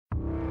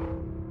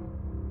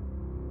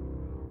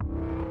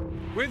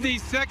With the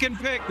second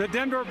pick, the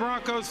Denver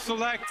Broncos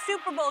select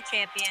Super Bowl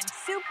champion,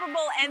 Super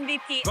Bowl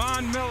MVP,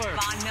 Von Miller.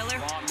 Von Miller.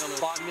 Von Miller.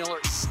 Von Miller.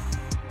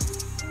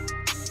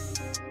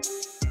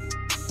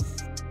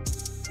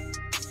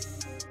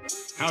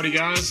 Howdy,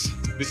 guys.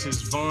 This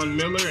is Von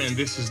Miller, and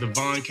this is the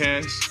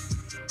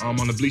Voncast on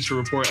the Bleacher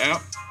Report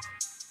app.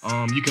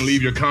 You can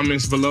leave your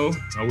comments below.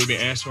 We'll be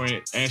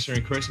answering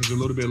questions a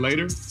little bit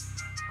later.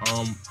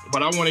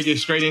 But I want to get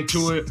straight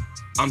into it.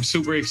 I'm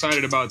super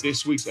excited about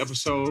this week's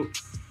episode.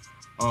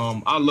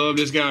 I love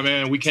this guy,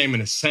 man. We came in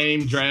the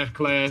same draft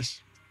class.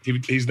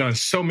 He's done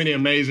so many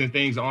amazing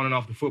things on and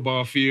off the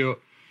football field.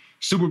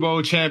 Super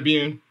Bowl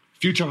champion,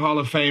 future Hall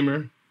of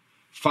Famer,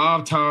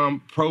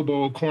 5-time Pro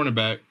Bowl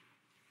cornerback.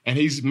 And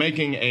he's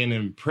making an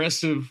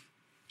impressive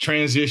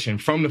transition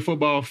from the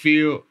football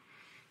field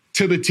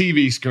to the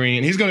TV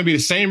screen. He's going to be the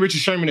same Richard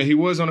Sherman that he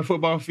was on the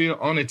football field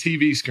on the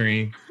TV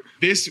screen.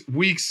 This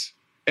week's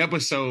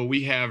episode,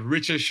 we have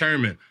Richard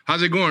Sherman.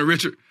 How's it going,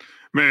 Richard?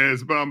 Man,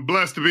 I'm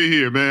blessed to be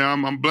here,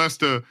 man. I'm blessed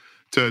to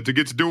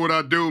get to do what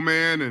I do,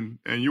 man.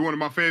 And you're one of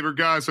my favorite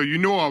guys, so you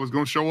know I was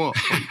going to show up.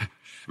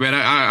 Man,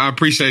 I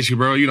appreciate you,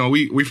 bro. You know,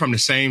 we from the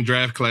same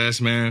draft class,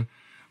 man.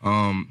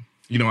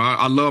 You know,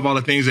 I love all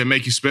the things that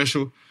make you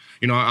special.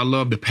 You know, I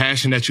love the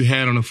passion that you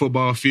had on the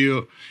football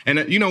field.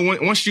 And, you know,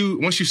 once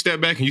you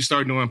step back and you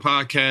start doing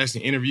podcasts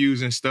and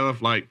interviews and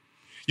stuff, like,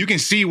 you can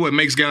see what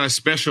makes guys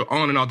special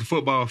on and off the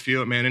football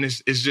field, man. And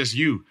it's just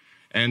you.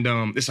 And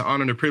it's an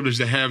honor and a privilege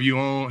to have you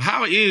on.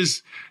 How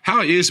is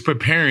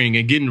preparing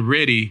and getting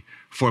ready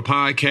for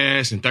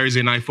podcasts and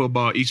Thursday Night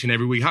Football each and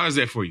every week? How is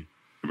that for you?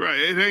 Right.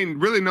 It ain't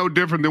really no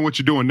different than what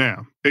you're doing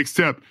now,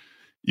 except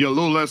you're a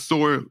little less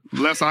sore,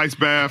 less ice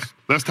baths,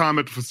 less time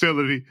at the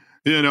facility,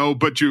 you know,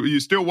 but you're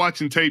still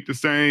watching tape the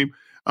same.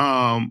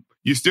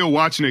 You're still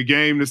watching a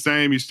game the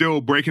same. You're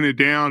still breaking it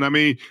down. I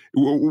mean,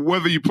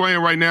 whether you're playing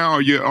right now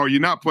or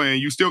you're not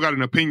playing, you still got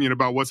an opinion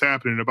about what's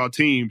happening, about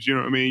teams. You know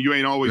what I mean? You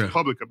ain't always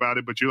public about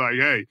it, but you're like,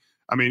 hey,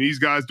 I mean, these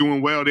guys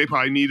doing well. They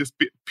probably need this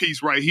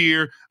piece right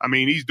here. I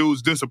mean, these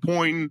dudes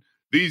disappointing.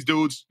 These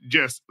dudes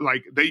just,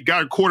 like, they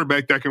got a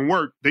quarterback that can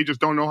work. They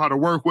just don't know how to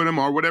work with him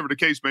or whatever the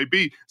case may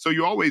be. So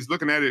you're always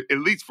looking at it, at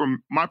least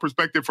from my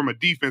perspective, from a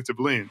defensive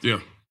lens.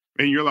 Yeah.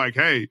 And you're like,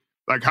 hey,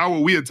 like, how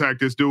will we attack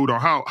this dude, or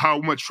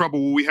how much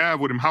trouble will we have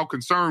with him? How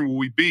concerned will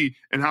we be,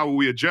 and how will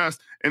we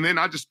adjust? And then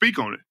I just speak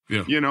on it.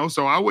 Yeah. You know,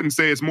 so I wouldn't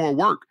say it's more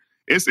work.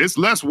 It's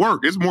less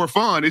work. It's more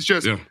fun. It's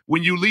just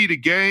when you lead a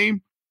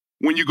game,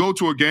 when you go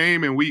to a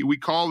game and we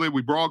call it,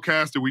 we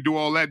broadcast it, we do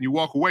all that, and you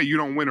walk away, you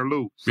don't win or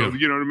lose. So,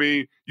 you know what I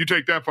mean? You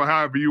take that for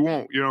however you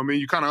want. You know what I mean?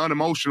 You're kind of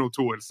unemotional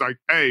to it. It's like,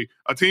 hey,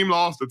 a team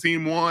lost, a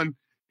team won.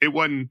 It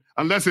wasn't,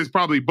 unless it's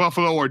probably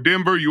Buffalo or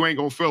Denver, you ain't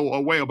going to feel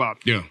a way about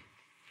it. Yeah.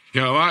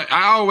 Yeah,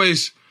 I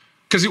always,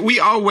 because we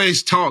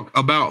always talk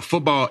about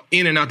football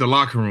in and out the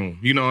locker room,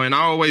 you know, and I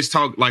always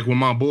talk, like, with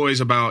my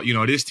boys about, you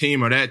know, this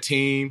team or that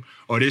team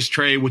or this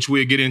trade, which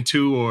we'll get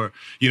into, or,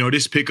 you know,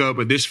 this pickup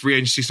or this free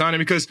agency signing,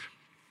 because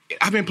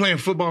I've been playing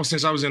football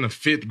since I was in the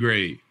 5th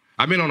grade.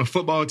 I've been on a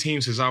football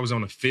team since I was on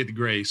the 5th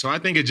grade. So I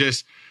think it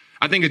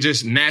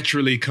just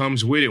naturally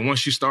comes with it.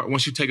 Once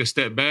you take a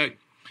step back,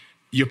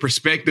 your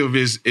perspective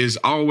is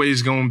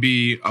always going to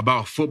be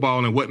about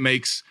football and what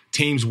makes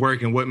teams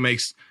work and what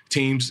makes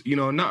teams, you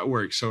know, not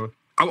work. So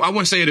I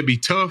wouldn't say it'd be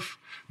tough,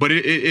 but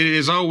it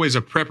is always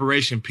a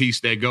preparation piece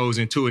that goes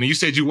into it. And you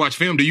said you watch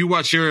film. Do you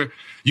watch your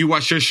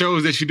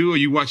shows that you do, or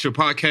you watch your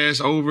podcast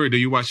over? Do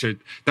you watch your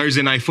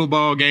Thursday Night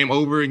Football game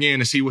over again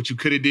to see what you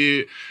could have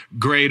did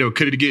great or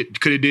could have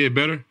did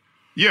better?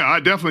 Yeah, I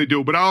definitely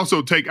do. But I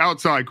also take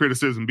outside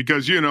criticism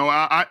because, you know,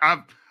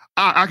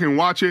 I can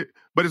watch it,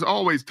 but it's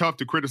always tough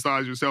to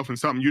criticize yourself in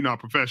something you're not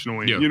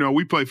professional in. Yeah. You know,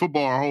 we play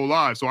football our whole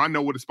lives, so I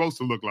know what it's supposed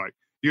to look like.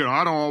 You know,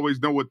 I don't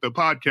always know what the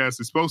podcast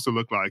is supposed to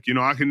look like. You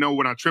know, I can know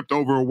when I tripped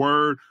over a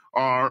word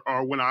or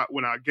when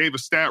I gave a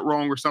stat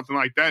wrong or something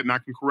like that, and I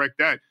can correct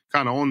that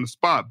kind of on the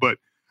spot. But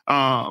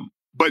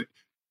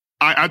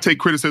I take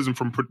criticism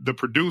from the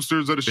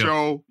producers of the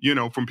show, you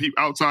know, from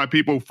outside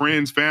people,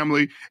 friends,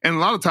 family. And a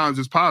lot of times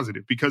it's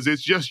positive because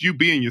it's just you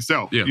being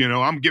yourself. Yeah. You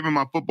know, I'm giving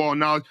my football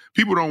knowledge.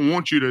 People don't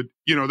want you to,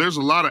 you know, there's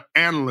a lot of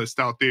analysts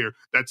out there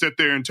that sit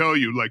there and tell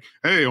you, like,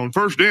 hey, on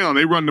first down,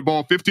 they run the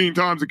ball 15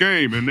 times a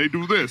game and they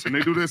do this and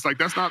they do this. Like,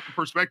 that's not the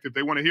perspective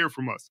they want to hear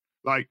from us.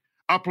 Like,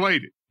 I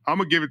played it. I'm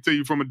going to give it to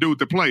you from a dude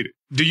that played it.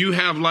 Do you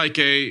have like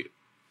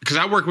because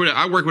I work with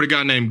a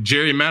guy named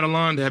Jerry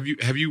Madelon.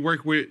 Have you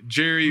worked with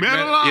Jerry?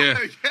 Madelon?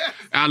 Yeah. Yes.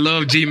 I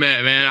love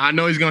G-Matt, man. I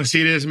know he's going to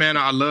see this, man.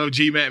 I love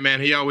G-Matt,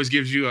 man. He always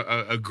gives you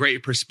a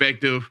great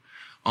perspective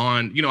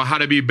on, you know, how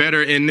to be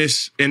better in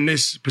this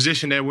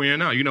position that we're in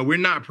now. You know, we're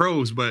not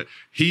pros, but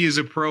he is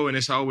a pro, and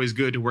it's always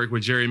good to work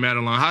with Jerry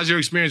Madelon. How's your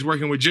experience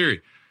working with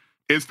Jerry?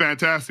 It's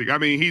fantastic. I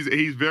mean,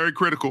 he's very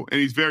critical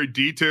and he's very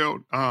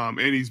detailed, and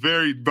he's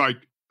very, like,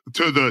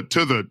 to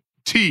the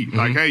T,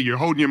 like, hey, you're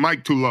holding your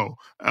mic too low.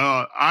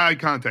 Eye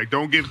contact,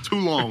 don't give too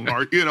long.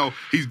 Or, you know,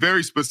 he's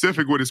very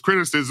specific with his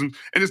criticism,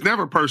 and it's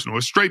never personal.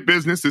 It's straight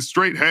business. It's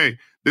straight, hey,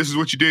 this is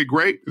what you did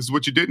great. This is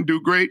what you didn't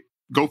do great.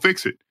 Go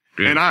fix it.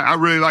 Yeah. And I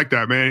really like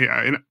that, man.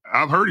 And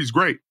I've heard he's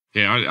great.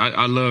 Yeah,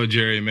 I love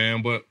Jerry,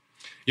 man. But,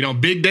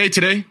 big day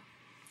today.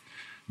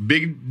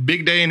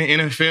 Big day in the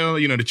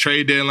NFL. The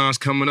trade deadline's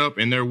coming up,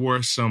 and there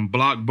were some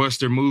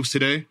blockbuster moves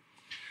today.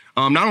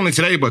 Not only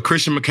today, but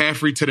Christian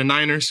McCaffrey to the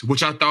Niners,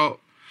 which I thought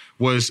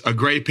was a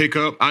great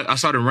pickup. I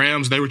saw the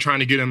Rams, they were trying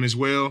to get him as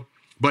well.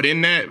 But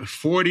in that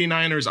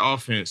 49ers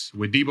offense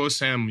with Deebo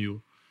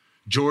Samuel,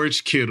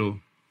 George Kittle,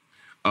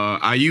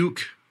 Ayuk,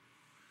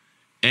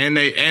 and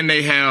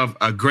they have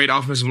a great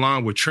offensive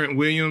line with Trent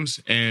Williams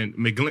and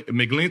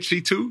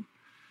McGlinchey too.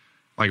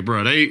 Like,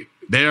 bro,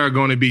 they are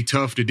going to be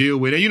tough to deal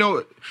with.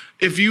 And,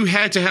 if you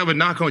had to have a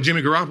knock on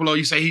Jimmy Garoppolo,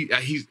 you say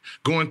he's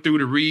going through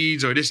the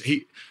reads or this,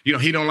 he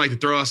don't like to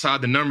throw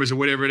outside the numbers or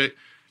whatever.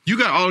 You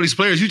got all these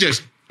players. You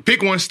just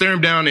pick one, stare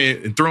them down,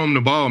 and throw them the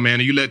ball, man,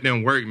 and you let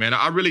them work, man.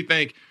 I really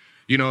think,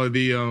 the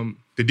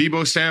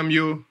Deebo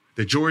Samuel,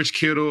 the George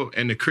Kittle,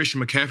 and the Christian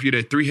McCaffrey,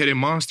 that three-headed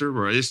monster,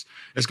 bro, it's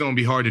going to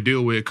be hard to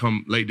deal with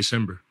come late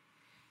December.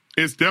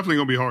 It's definitely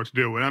going to be hard to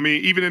deal with. I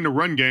mean, even in the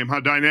run game, how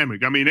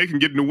dynamic. I mean, they can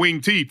get in the wing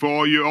tee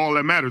for all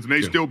that matters, and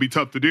they still be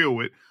tough to deal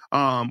with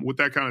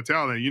that kind of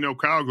talent.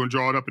 Kyle going to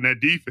draw it up in that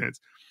defense.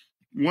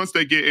 Once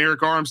they get Eric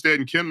Armstead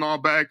and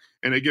Kinlaw back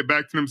and they get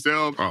back to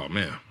themselves. Oh,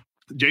 man.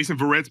 Jason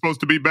Verrett's supposed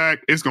to be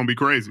back. It's going to be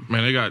crazy.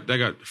 Man, they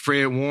got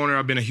Fred Warner.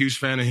 I've been a huge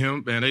fan of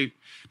him. Man,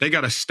 they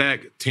got a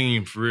stacked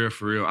team for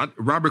real.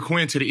 Robert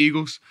Quinn to the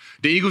Eagles.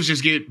 The Eagles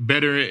just get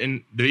better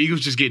and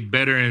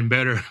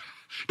better.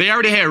 They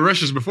already had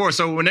rushers before,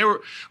 so when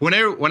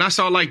I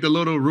saw like the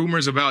little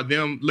rumors about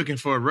them looking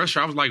for a rusher,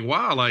 I was like,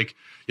 wow, like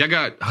y'all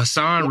got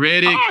Hassan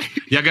Reddick,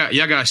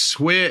 y'all got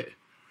Sweat,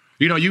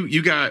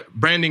 you got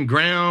Brandon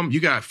Graham, you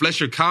got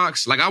Fletcher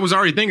Cox. Like I was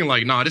already thinking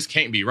like, nah, this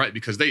can't be right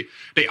because they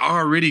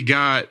already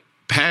got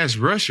pass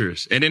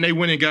rushers, and then they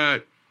went and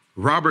got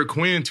Robert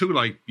Quinn too.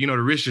 Like the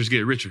rich just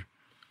get richer,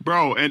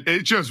 bro, and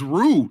it's just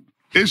rude.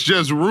 It's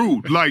just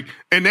rude. Like,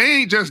 and they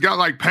ain't just got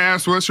like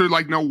pass rusher,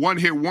 like no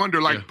one-hit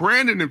wonder. Like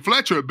Brandon and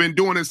Fletcher have been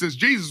doing it since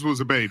Jesus was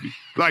a baby.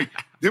 Like,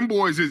 them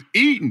boys is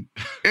eating.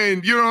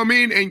 And you know what I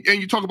mean? And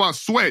you talk about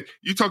Sweat.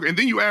 And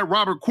then you add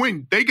Robert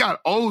Quinn. They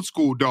got old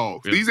school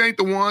dogs. Yeah. These ain't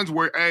the ones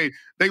where, hey,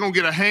 they gonna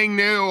get a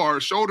hangnail or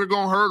a shoulder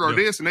gonna hurt or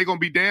this, and they gonna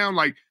be down.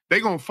 Like, they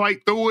gonna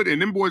fight through it, and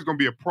them boys gonna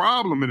be a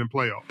problem in the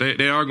playoffs.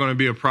 They are gonna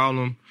be a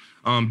problem.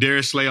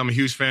 Darius Slay, I'm a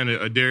huge fan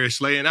of Darius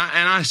Slay. And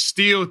I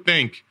still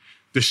think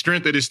the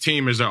strength of this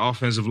team is their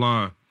offensive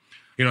line.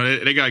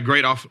 They got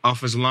great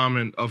offensive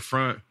linemen up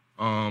front.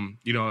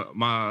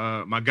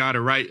 My guy to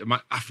right,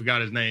 I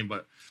forgot his name,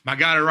 but my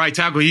guy to right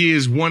tackle, he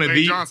is one of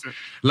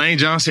Lane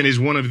Johnson is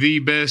one of the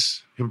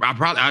best.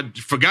 I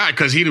forgot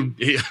because he done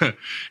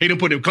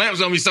put them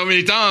clamps on me so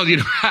many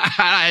times.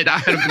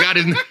 I forgot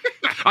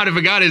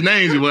his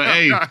name. But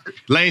hey,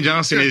 Lane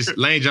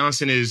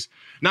Johnson is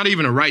not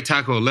even a right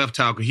tackle or left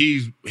tackle.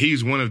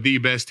 He's one of the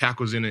best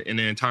tackles in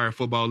the entire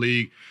football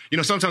league.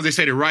 Sometimes they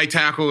say the right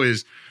tackle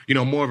is,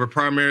 more of a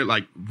primary,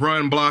 like,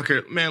 run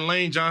blocker. Man,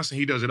 Lane Johnson,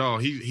 he does it all.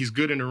 He's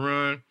good in the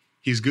run.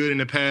 He's good in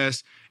the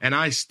pass. And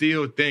I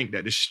still think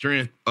that the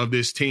strength of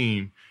this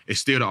team is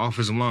still the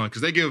offensive line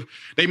because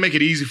they make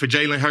it easy for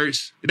Jalen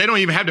Hurts. They don't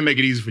even have to make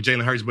it easy for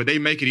Jalen Hurts, but they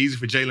make it easy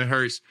for Jalen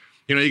Hurts.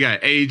 You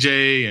got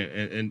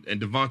AJ and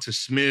Devonta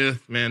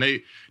Smith. Man,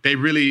 they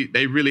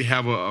really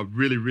have a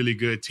really, really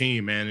good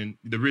team, man. And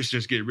the rich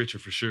just get richer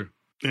for sure.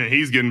 Yeah,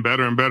 he's getting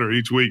better and better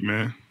each week,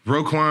 man.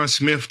 Roquan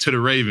Smith to the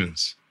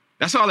Ravens.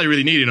 That's all they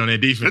really needed on that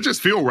defense. That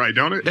just feel right,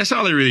 don't it? That's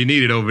all they really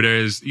needed over there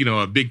is,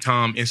 a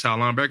big-time inside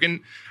linebacker.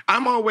 And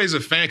I'm always a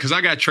fan, because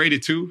I got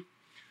traded too.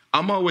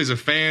 I'm always a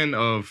fan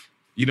of,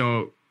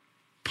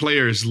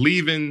 players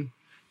leaving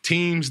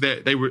teams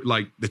that they were,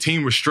 like, the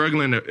team was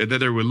struggling, that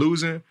they were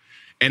losing,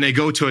 and they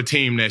go to a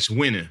team that's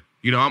winning.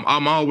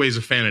 I'm always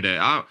a fan of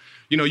that.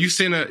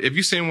 If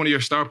you send one of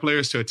your star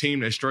players to a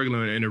team that's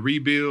struggling in a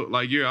rebuild,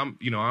 like I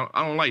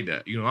don't like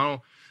that.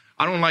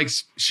 I don't like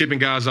shipping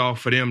guys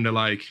off for them to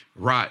like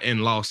rot in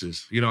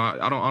losses.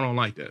 I don't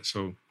like that.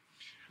 So,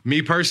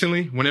 me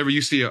personally, whenever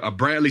you see a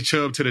Bradley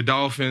Chubb to the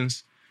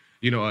Dolphins,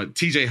 a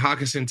T.J.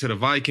 Hawkinson to the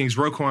Vikings,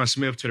 Roquan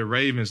Smith to the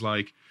Ravens,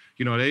 like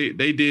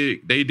they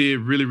did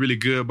really, really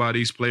good by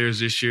these players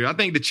this year. I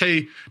think the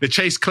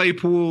Chase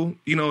Claypool,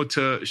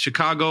 to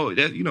Chicago,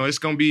 that it's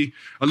going to be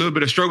a little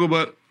bit of struggle,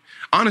 but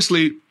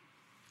honestly,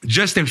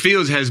 Justin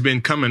Fields has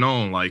been coming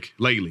on like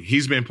lately.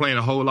 He's been playing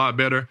a whole lot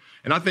better.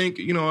 And I think,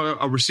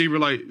 a receiver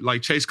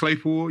like Chase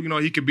Claypool,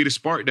 he could be the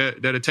spark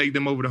that'll take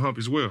them over the hump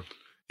as well.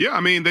 Yeah, I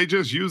mean, they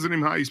just using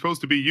him how he's supposed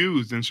to be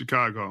used in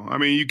Chicago. I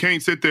mean, you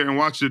can't sit there and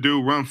watch the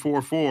dude run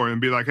 4-4 and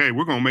be like, hey,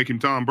 we're going to make him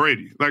Tom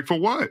Brady. Like, for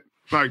what?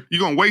 Like, you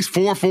going to waste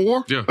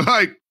 4-4? Yeah.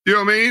 Like, you know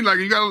what I mean? Like,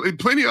 you got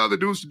plenty of other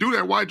dudes to do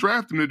that. Why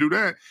draft him to do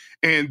that?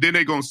 And then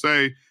they're going to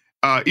say,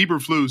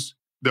 Eberflus,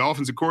 the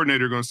offensive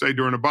coordinator, going to say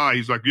during the bye,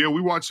 he's like, yeah,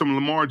 we watched some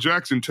Lamar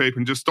Jackson tape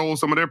and just stole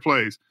some of their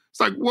plays. It's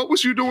like, what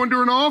was you doing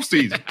during the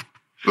offseason?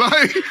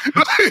 Like,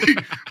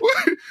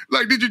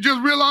 did you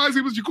just realize he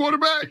was your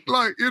quarterback?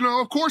 Like,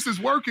 of course it's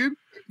working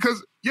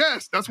because,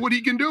 yes, that's what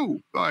he can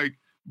do. Like,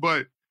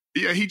 but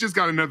Yeah, he just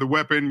got another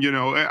weapon.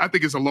 I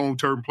think it's a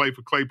long-term play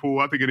for Claypool.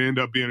 I think it ended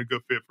up being a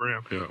good fit for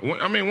him. Yeah.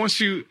 I mean, once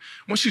you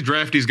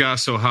draft these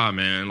guys so high,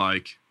 man,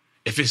 like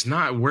if it's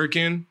not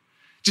working,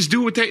 just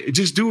do what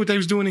they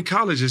was doing in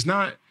college. It's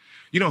not,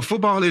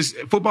 footballers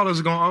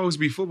are gonna always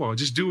be football.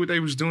 Just do what they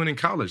was doing in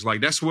college.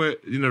 Like that's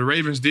what the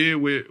Ravens did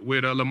with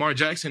Lamar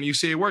Jackson. You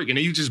see it work, and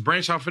then you just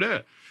branch off of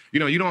that.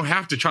 You don't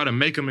have to try to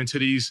make them into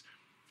these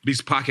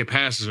pocket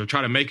passes or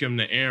try to make him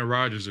the Aaron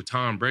Rodgers or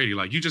Tom Brady.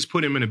 Like, you just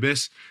put him in the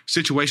best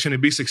situation to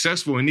be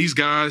successful, and these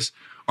guys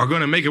are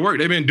going to make it work.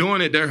 They've been doing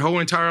it their whole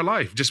entire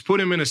life. Just put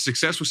them in a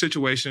successful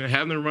situation,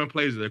 have them run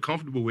plays that they're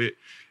comfortable with,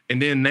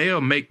 and then they'll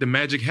make the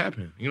magic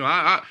happen.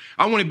 I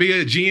want to be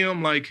a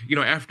GM, like,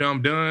 after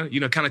I'm done,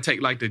 kind of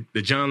take like the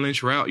John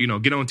Lynch route,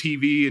 get on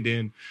TV and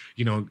then,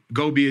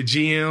 go be a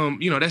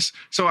GM. That's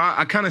so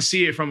I kind of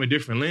see it from a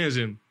different lens.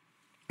 And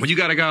when you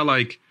got a guy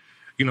like,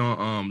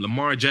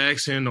 Lamar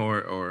Jackson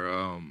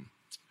or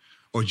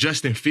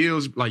Justin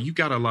Fields, like you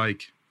gotta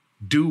like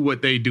do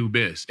what they do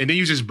best, and then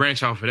you just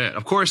branch off of that.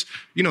 Of course,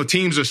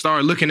 teams are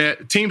try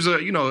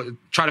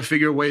to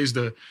figure ways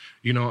to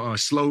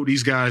slow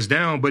these guys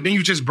down, but then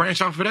you just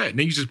branch off of that. And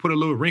then you just put a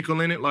little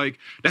wrinkle in it. Like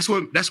that's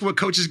what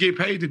coaches get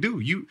paid to do.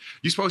 You're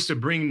supposed to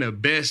bring the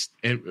best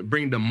and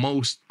bring the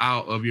most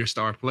out of your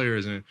star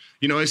players, and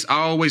I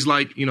always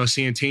like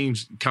seeing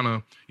teams kind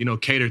of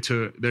cater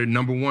to their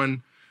number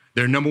one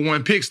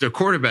picks, their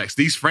quarterbacks,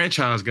 these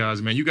franchise guys,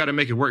 man. You got to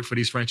make it work for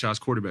these franchise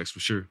quarterbacks for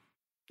sure.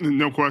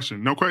 No question.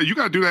 You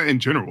got to do that in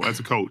general as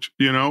a coach.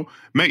 Don't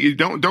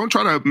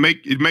try to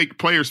make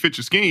players fit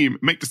your scheme.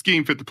 Make the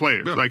scheme fit the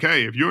players. Yeah. Like,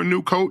 hey, if you're a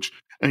new coach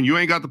and you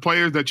ain't got the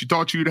players that you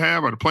thought you'd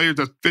have, or the players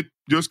that fit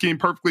your scheme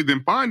perfectly,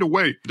 then find a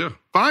way. Yeah.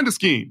 Find a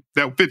scheme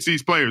that fits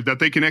these players that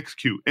they can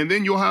execute, and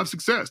then you'll have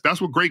success.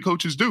 That's what great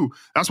coaches do.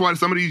 That's why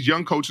some of these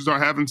young coaches are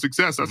having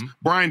success. That's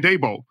Brian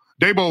Daboll.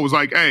 Daboll was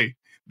like, hey,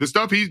 the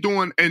stuff he's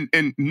doing in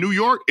New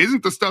York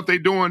isn't the stuff they're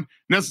doing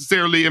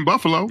necessarily in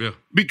Buffalo,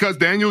 because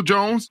Daniel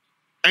Jones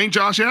ain't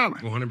Josh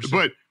Allen. 100%.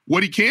 But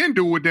what he can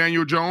do with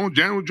Daniel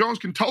Jones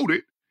can tote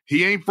it.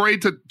 He ain't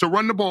afraid to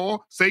run the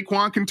ball.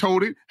 Saquon can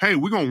tote it. Hey,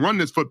 we're going to run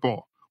this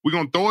football. We're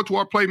going to throw it to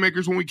our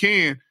playmakers when we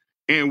can,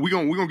 and we're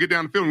gonna get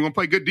down the field. We're going to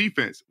play good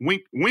defense.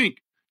 Wink.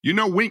 Wink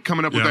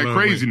coming up with that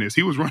craziness. Wink.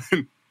 He was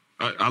running.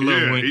 I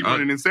love Wink. He's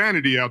running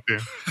insanity out there.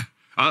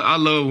 I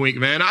love Wink,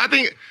 man. I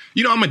think,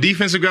 I'm a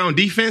defensive guy. On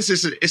defense,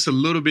 it's a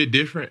little bit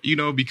different,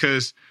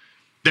 because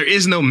there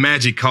is no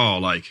magic call.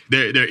 Like,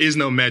 there is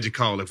no magic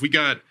call. If we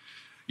got,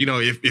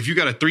 if you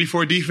got a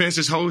 3-4 defense,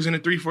 it's holes in a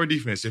 3-4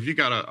 defense. If you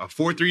got a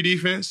 4-3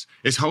 defense,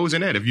 it's holes in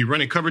that. If you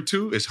run in cover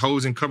 2, it's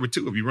holes in cover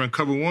 2. If you run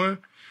cover 1,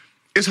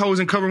 it's holes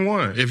in cover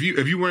 1. If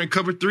you run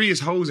cover 3, it's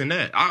holes in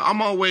that.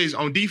 I'm always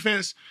on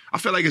defense. I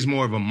feel like it's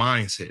more of a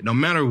mindset. No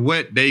matter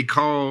what they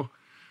call,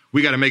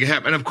 we got to make it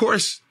happen. And of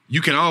course,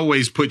 you can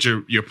always put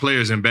your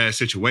players in bad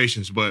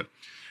situations, but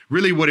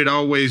really what it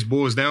always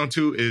boils down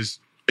to is,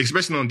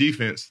 especially on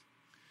defense,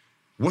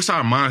 what's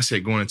our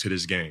mindset going into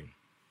this game?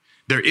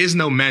 There is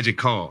no magic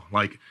call.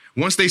 Like,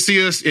 once they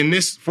see us in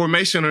this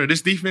formation or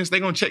this defense, they're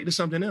going to check to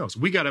something else.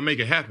 We got to make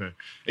it happen.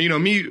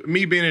 And,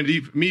 me being in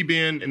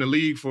the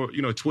league for,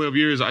 12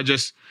 years, I've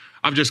just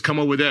come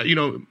up with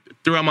that,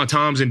 throughout my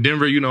times in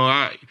Denver,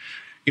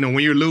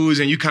 when you're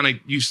losing,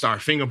 you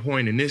start finger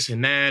pointing this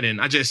and that. And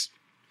I just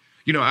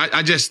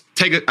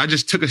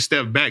took a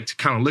step back to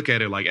kind of look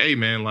at it like, hey,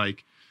 man,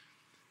 like,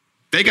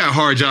 they got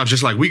hard jobs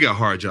just like we got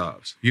hard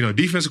jobs.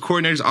 Defensive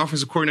coordinators,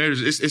 offensive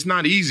coordinators, it's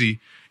not easy,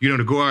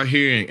 to go out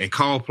here and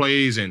call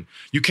plays, and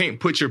you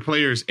can't put your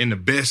players in the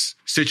best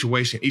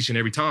situation each and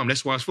every time.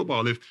 That's why it's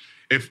football. If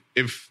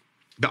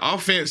the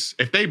offense,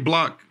 if they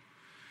block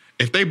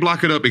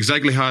it up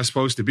exactly how it's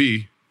supposed to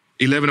be,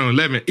 11 on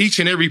 11, each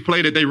and every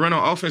play that they run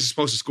on offense is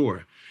supposed to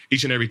score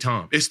each and every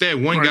time. It's that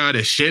one guy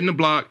that's shedding the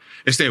block.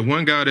 It's that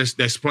one guy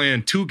that's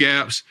playing two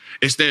gaps.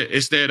 It's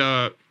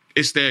that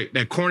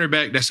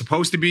cornerback that's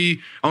supposed to be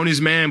on his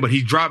man, but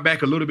he dropped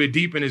back a little bit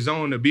deep in his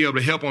zone to be able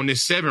to help on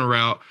this 7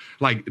 route.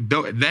 Like,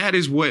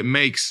 that's what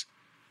makes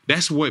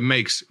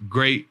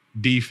great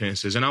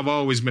defenses. And I've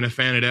always been a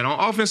fan of that.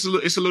 On offense,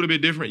 it's a little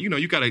bit different.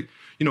 You got to,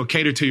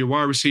 cater to your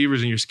wide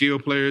receivers and your skill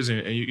players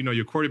and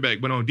your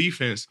quarterback. But on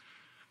defense,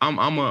 I'm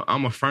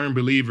a firm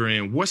believer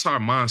in what's our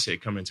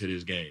mindset coming to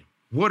this game.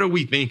 What are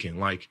we thinking?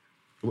 Like,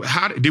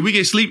 how did we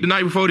get sleep the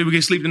night before? Did we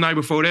get sleep the night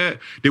before that?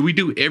 Did we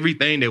do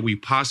everything that we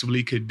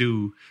possibly could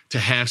do to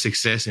have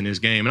success in this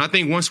game? And I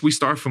think once we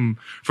start from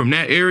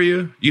that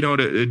area,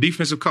 the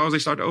defensive calls, they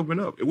start to open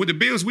up. With the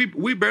Bills,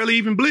 we barely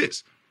even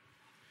blitz.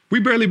 We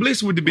barely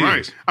blitz with the Bills.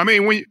 Right. I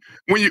mean, when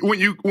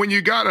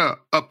you got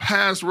a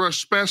pass rush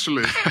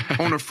specialist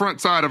on the front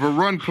side of a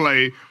run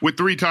play with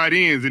 3 tight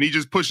ends, and he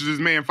just pushes his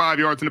man 5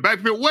 yards in the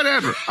backfield,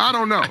 whatever. I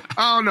don't know.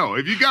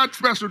 If you got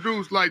special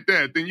dudes like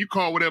that, then you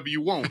call whatever you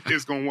want.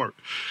 It's gonna work.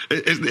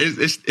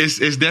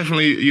 It's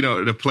definitely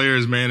the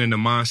players, man, and the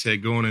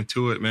mindset going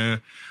into it,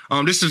 man.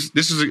 This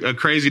is a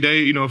crazy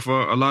day,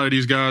 for a lot of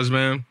these guys,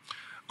 man.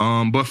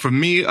 But for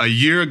me, a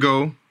year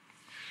ago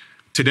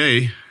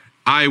today,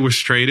 I was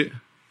traded.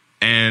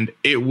 And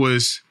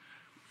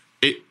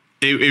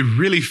it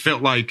really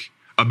felt like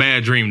a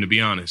bad dream, to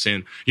be honest.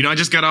 And, you know, I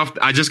just got off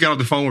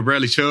the phone with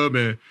Bradley Chubb,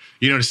 and,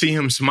 you know, to see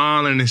him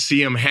smiling and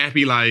see him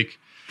happy, like,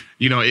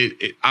 you know,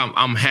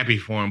 I'm happy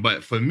for him.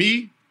 But for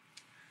me,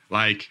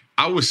 like,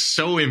 I was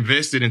so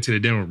invested into the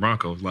Denver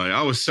Broncos. Like,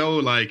 I was so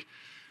like,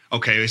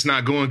 okay, it's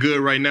not going good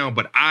right now,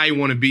 but I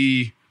want to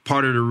be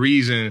part of the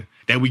reason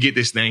that we get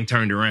this thing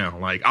turned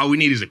around. Like, all we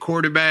need is a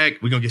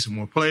quarterback. We're going to get some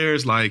more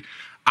players. Like,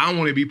 I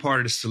want to be part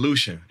of the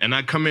solution. And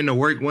I come into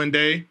work one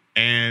day,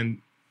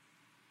 and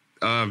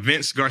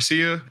Vince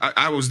Garcia,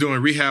 I was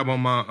doing rehab on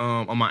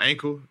my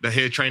ankle. The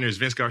head trainer is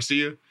Vince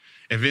Garcia.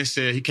 And Vince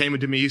said, he came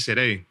into me, he said,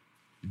 hey,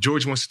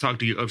 George wants to talk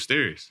to you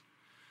upstairs.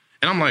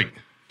 And I'm like,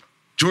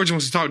 George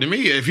wants to talk to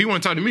me? If he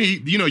want to talk to me,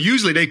 you know,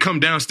 usually they come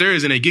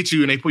downstairs and they get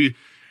you and they put you.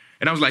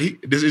 And I was like,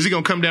 is he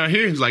going to come down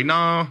here? He's like,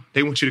 no,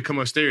 they want you to come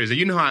upstairs. And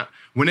you know how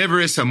whenever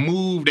it's a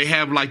move, they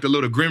have like the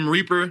little Grim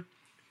Reaper.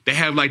 They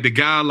have like the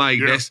guy like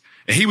that's,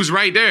 and he was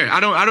right there.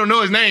 I don't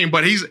know his name,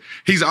 but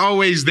he's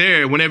always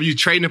there whenever you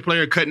trading a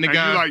player, cutting the and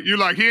guy. You're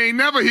like, he ain't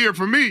never here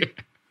for me.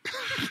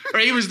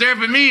 Right, he was there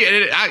for me.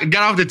 And I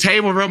got off the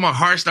table, bro. My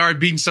heart started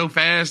beating so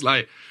fast.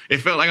 Like, it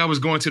felt like I was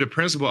going to the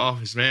principal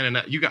office, man.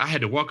 And I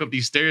had to walk up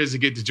these stairs to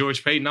get to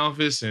George Payton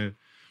office. And,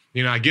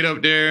 you know, I get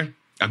up there,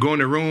 I go in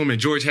the room, and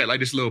George had like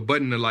this little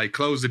button to like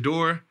close the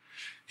door.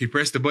 He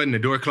pressed the button, the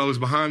door closed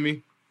behind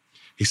me.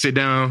 He sit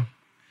down.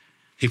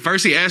 He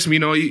asked me,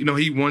 you know,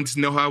 he wanted to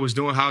know how I was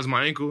doing. How's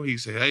my ankle? He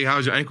said, hey,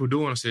 how's your ankle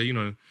doing? I said, you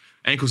know,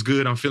 ankle's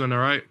good. I'm feeling all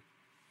right.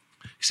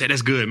 He said,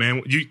 that's good,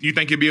 man. You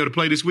think you'll be able to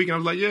play this week? And I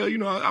was like, yeah, you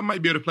know, I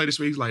might be able to play this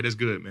week. He's like, that's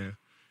good, man.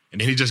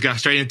 And then he just got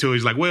straight into it.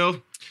 He's like, well,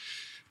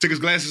 took his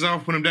glasses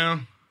off, put them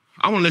down.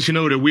 I want to let you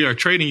know that we are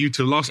trading you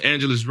to Los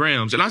Angeles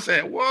Rams. And I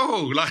said,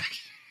 whoa, like,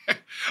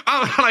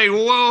 I was like,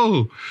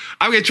 whoa.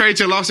 I get traded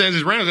to Los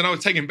Angeles Rams, and I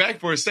was taken back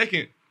for a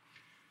second.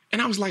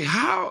 And I was like,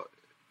 how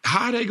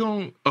are they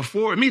going to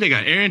afford me? They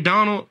got Aaron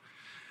Donald,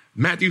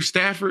 Matthew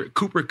Stafford,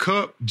 Cooper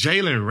Kupp,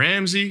 Jalen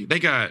Ramsey. They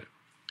got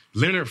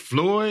Leonard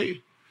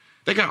Floyd.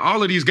 They got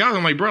all of these guys.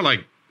 I'm like, bro,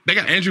 like, they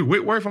got Andrew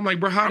Whitworth. I'm like,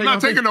 bro, how I'm they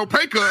not taking no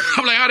pay cut.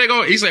 I'm like, how they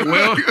going? He's like,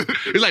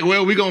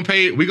 well, we're gonna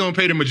pay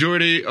the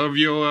majority of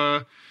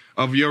your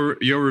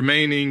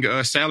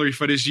remaining salary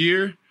for this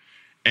year,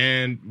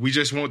 and we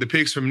just want the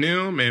picks from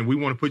them, and we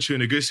want to put you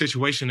in a good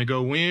situation to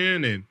go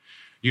win. And,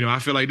 you know, I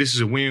feel like this is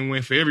a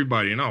win-win for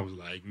everybody. And I was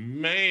like,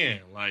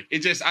 man, like, I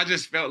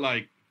just felt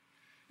like,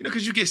 you know,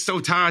 because you get so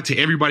tied to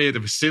everybody at the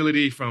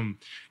facility, from,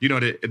 you know,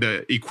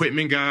 the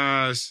equipment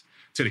guys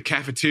to the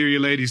cafeteria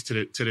ladies to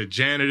the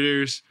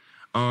janitors,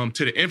 to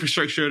the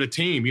infrastructure of the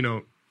team. You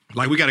know,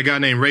 like, we got a guy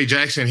named Ray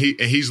Jackson.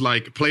 He's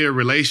like player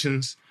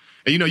relations,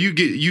 and, you know, you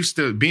get used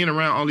to being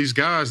around all these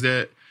guys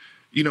that,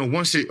 you know,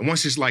 once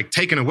it's like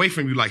taken away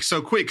from you like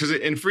so quick, because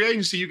in free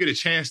agency you get a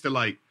chance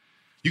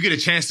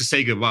to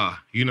say goodbye.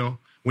 You know,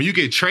 when you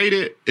get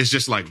traded, it's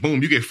just like,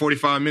 boom, you get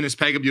 45 minutes,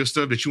 pack up your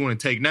stuff that you want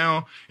to take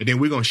now, and then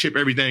we're going to ship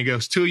everything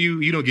else to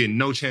you. You don't get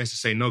no chance to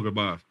say no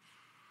goodbye.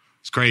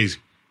 It's crazy.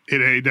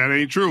 That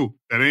ain't true.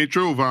 That ain't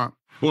true, Von.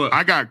 Well,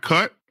 I got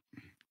cut.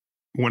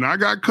 When I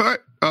got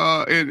cut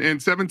in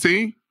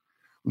 17,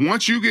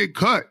 once you get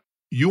cut,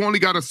 you only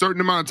got a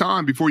certain amount of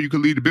time before you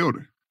can leave the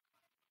building.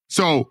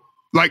 So,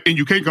 like, and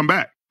you can't come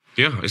back.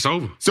 Yeah, it's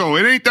over. So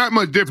it ain't that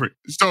much different.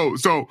 So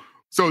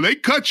they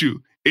cut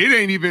you. It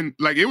ain't even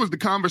like it was the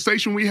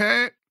conversation we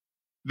had.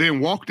 Then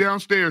walk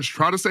downstairs,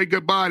 try to say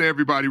goodbye to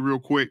everybody real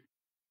quick.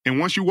 And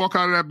once you walk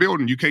out of that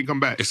building, you can't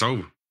come back. It's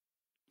over.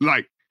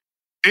 Like,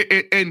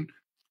 and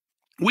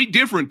we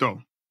different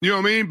though. You know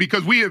what I mean?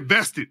 Because we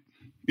invested.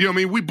 You know what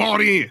I mean? We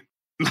bought in.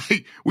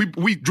 Like,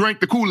 we drank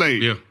the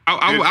Kool-Aid. Yeah.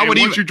 I would once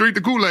even, you drink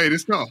the Kool-Aid,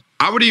 it's tough.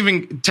 I would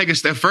even take a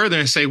step further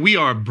and say we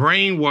are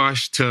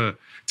brainwashed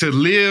to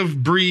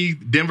live,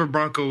 breathe Denver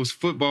Broncos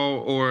football,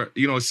 or,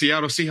 you know,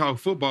 Seattle Seahawks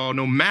football,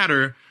 no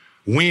matter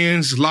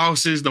wins,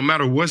 losses, no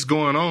matter what's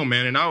going on,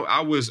 man. And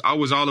I was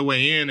all the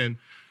way in. And,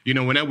 you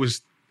know, when that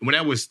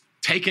was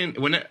taken,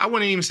 I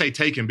wouldn't even say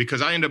taken,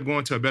 because I ended up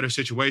going to a better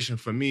situation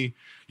for me,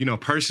 you know,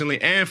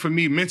 personally, and for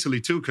me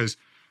mentally too, because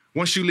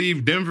once you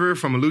leave Denver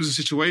from a losing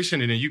situation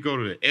and then you go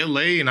to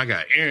L.A. and I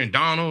got Aaron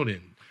Donald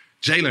and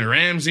Jalen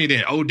Ramsey,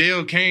 then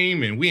Odell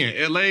came and we in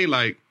L.A.,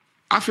 like,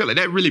 I feel like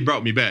that really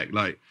brought me back.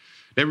 Like,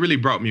 that really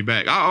brought me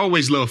back. I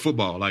always loved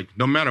football. Like,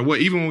 no matter what,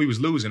 even when we was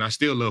losing, I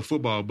still love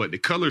football, but the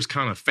colors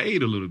kind of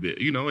fade a little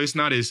bit. You know, it's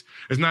not as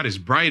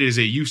bright as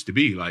it used to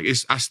be. Like,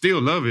 I still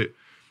love it,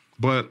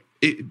 but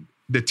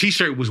the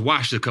T-shirt was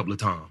washed a couple of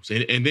times.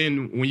 And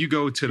then when you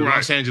go to the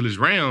Los Angeles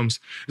Rams,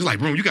 it's like,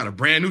 bro, you got a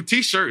brand new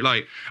T-shirt.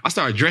 Like, I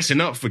started dressing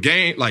up for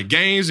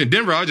games in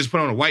Denver. I just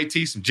put on a white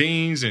tee, some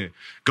jeans, and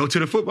go to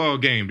the football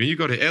game. Then you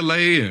go to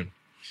L.A., and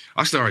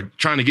I started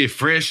trying to get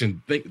fresh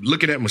and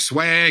looking at my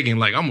swag, and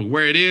like, I'm gonna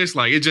wear this.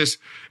 Like, it just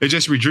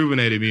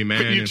rejuvenated me,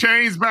 man. Put your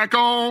chains back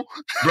on,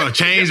 bro.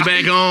 Chains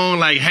back on,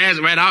 like,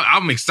 man.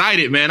 I'm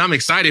excited, man. I'm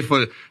excited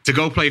to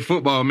go play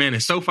football, man, in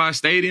SoFi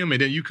Stadium,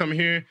 and then you come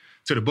here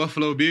to the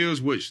Buffalo Bills,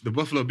 which the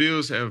Buffalo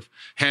Bills have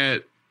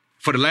had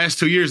for the last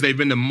 2 years. They've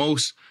been the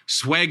most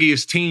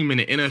swaggiest team in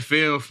the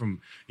NFL, from,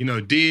 you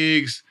know,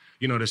 Diggs,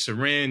 to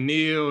Saran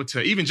Neal,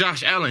 to even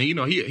Josh Allen,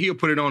 he'll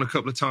put it on a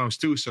couple of times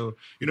too. So,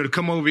 to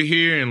come over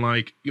here and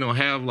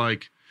have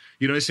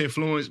this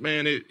influence,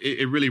 man,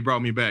 it really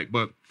brought me back.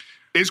 But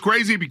it's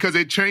crazy because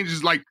it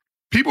changes. Like,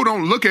 people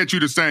don't look at you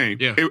the same.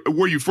 Yeah.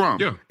 Where you from?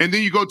 Yeah. And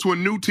then you go to a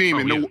new team,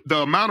 and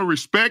the amount of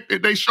respect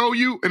that they show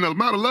you and the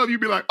amount of love, you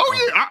be like,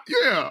 oh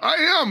yeah, I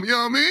am. You know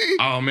what I mean?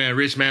 Oh man,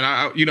 Rich, man,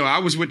 I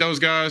was with those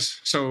guys.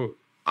 So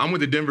I'm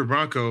with the Denver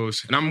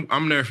Broncos, and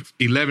I'm there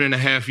 11 and a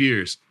half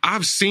years.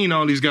 I've seen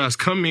all these guys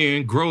come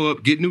in, grow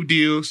up, get new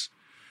deals.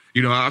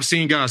 I've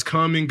seen guys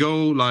come and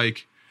go.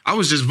 Like, I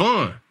was just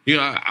Vaughn.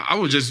 I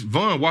was just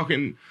Vaughn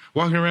walking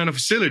around the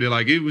facility.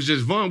 Like, it was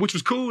just Vaughn, which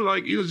was cool.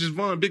 Like, it was just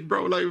Vaughn, big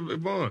bro, like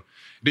Vaughn.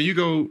 Then you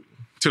go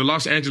to the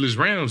Los Angeles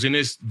Rams, and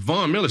it's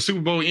Von Miller,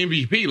 Super Bowl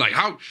MVP. Like,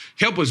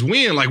 help us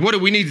win? Like, what do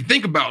we need to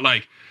think about?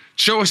 Like,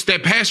 show us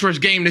that pass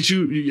rush game that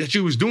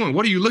you was doing.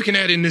 What are you looking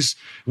at in this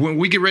when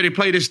we get ready to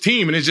play this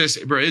team? And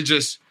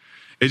it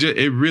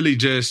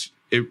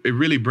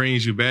really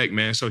brings you back,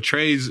 man. So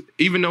trades,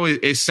 even though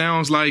it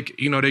sounds like,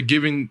 they're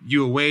giving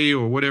you away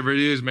or whatever it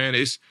is, man,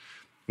 it's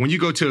when you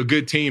go to a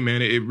good team,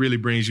 man, it really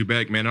brings you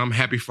back, man. I'm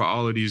happy for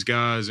all of these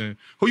guys. And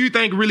who you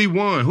think really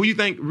won? Who you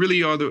think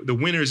really are the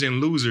winners and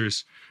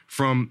losers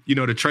from,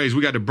 the trades?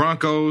 We got the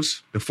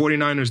Broncos, the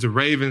 49ers, the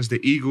Ravens, the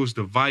Eagles,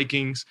 the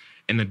Vikings,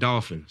 and the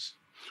Dolphins.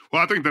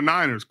 Well, I think the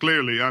Niners,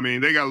 clearly, I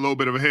mean, they got a little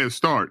bit of a head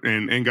start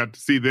and got to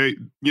see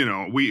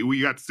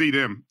we got to see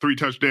them 3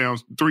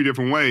 touchdowns, 3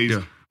 different ways.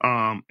 Yeah.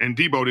 And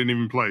Debo didn't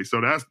even play.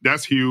 So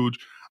that's huge.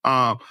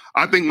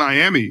 I think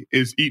Miami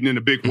is eating in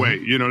a big way.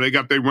 Mm-hmm. They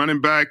got their running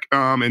back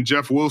and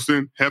Jeff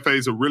Wilson. Hefe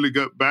is a really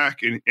good back,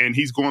 and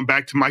he's going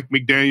back to Mike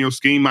McDaniel's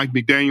scheme. Mike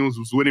McDaniels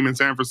was with him in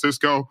San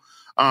Francisco.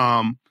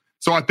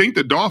 So I think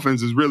the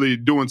Dolphins is really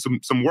doing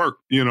some work.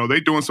 They're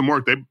doing some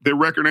work. Their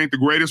record ain't the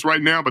greatest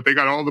right now, but they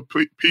got all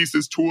the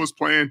pieces. Tua's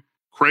playing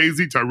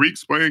crazy.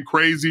 Tyreek's playing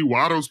crazy.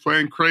 Waddle's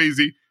playing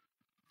crazy.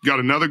 Got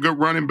another good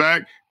running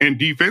back. And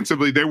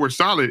defensively, they were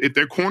solid. If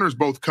their corners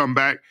both come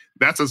back,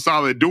 that's a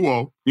solid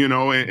duo,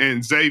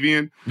 and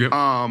Xavier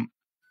and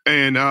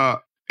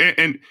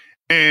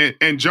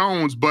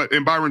Jones,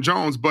 and Byron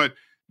Jones, but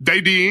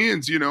they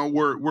ends,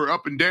 were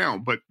up and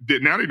down, but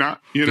now they're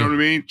not. You know what I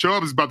mean?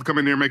 Chubb is about to come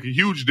in there and make a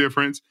huge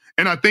difference.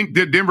 And I think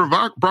the Denver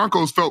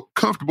Broncos felt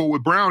comfortable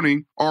with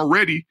Browning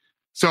already.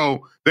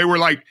 So they were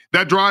like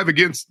that drive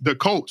against the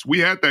Colts. We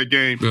had that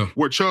game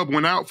where Chubb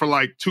went out for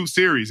like 2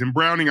 series, and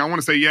Browning, I want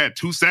to say, he had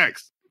 2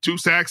 sacks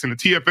in the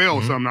TFL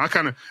or something. I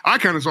kind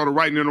of started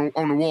writing it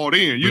on the wall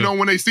then. You know,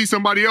 when they see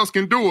somebody else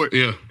can do it,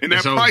 and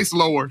that price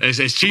lower.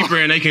 It's cheaper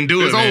and they can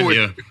do it, man.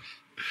 Yeah.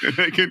 And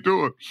they can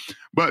do it.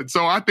 But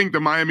so I think the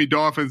Miami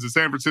Dolphins, the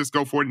San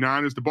Francisco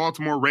 49ers, the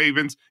Baltimore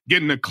Ravens,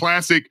 getting a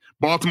classic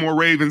Baltimore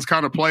Ravens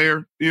kind of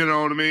player, you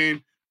know what I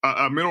mean?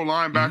 A middle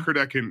linebacker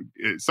that can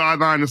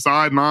sideline to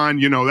sideline.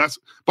 That's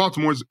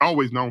Baltimore's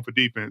always known for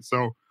defense.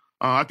 So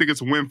I think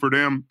it's a win for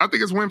them. I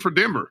think it's a win for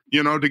Denver,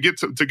 to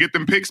get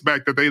them picks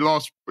back that they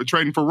lost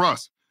trading for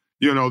Russ.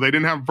 They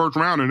didn't have a first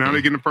rounder. Now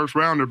they're getting a first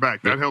rounder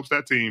back. That helps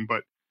that team,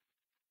 but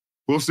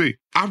we'll see.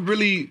 I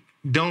really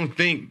don't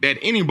think that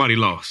anybody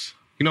lost.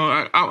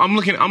 I'm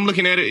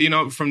looking at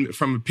it,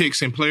 from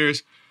picks and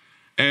players,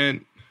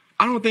 and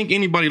I don't think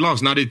anybody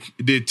lost. Now,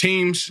 did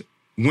teams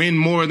win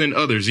more than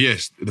others?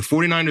 Yes, the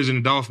 49ers and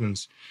the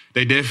Dolphins,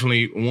 they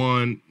definitely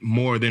won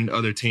more than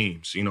other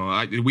teams. We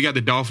got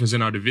the Dolphins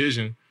in our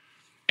division,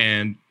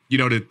 and,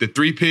 the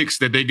 3 picks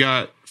that they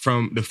got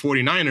from the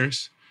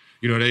 49ers,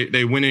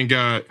 they went and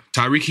got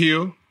Tyreek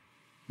Hill.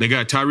 They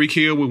got Tyreek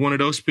Hill with one of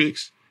those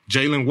picks,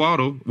 Jalen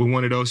Waddle with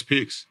one of those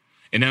picks,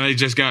 and now they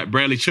just got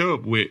Bradley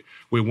Chubb with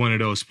one of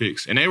those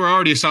picks. And they were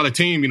already a solid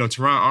team.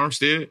 Teron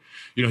Armstead,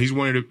 he's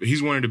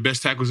one of the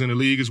best tackles in the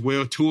league as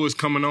well. Tua's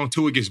coming on.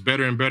 Tua gets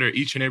better and better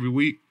each and every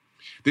week.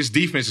 This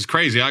defense is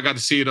crazy. I got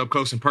to see it up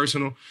close and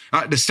personal.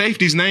 The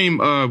safety's name,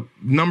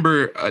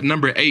 number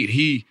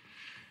 8.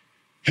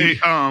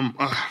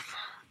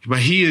 But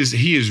he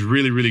is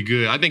really, really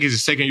good. I think he's a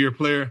second-year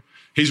player.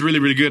 He's really,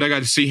 really good. I got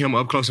to see him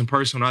up close and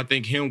personal. I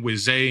think him with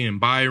Zay and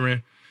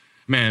Byron,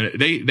 man,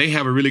 they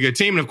have a really good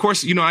team. And of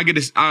course, I get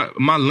this.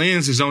 My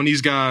lens is on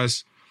these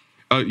guys.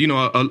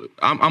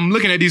 I'm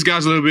looking at these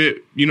guys a little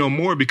bit,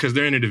 more because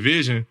they're in the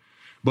division.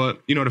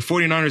 But the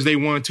 49ers, they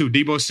won too.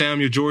 Deebo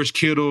Samuel, George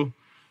Kittle,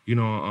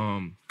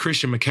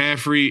 Christian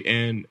McCaffrey,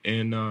 and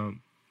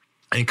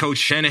Coach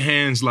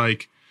Shanahan's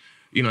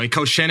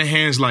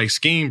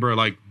scheme, bro.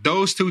 Like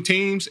those 2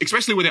 teams,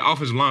 especially with the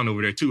offensive line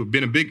over there too, have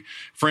been a big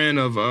friend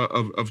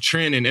of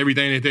Trent and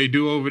everything that they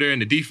do over there.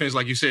 And the defense,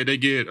 like you said, they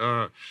get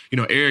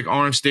Eric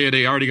Armstead.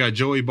 They already got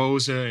Joey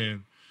Bosa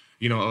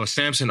and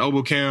Samson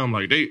Obokam.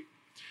 Like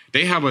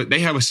they have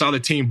a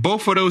solid team.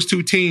 Both of those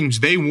 2 teams,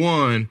 they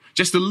won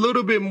just a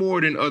little bit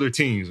more than other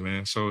teams,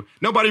 man. So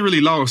nobody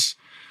really lost,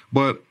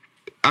 but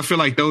I feel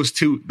like those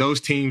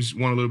teams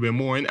won a little bit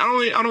more. And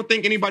I don't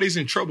think anybody's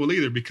in trouble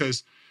either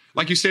because,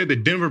 like you said, the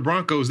Denver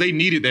Broncos, they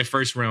needed that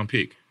first-round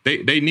pick.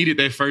 They needed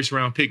that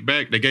first-round pick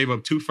back. They gave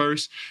up 2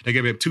 firsts. They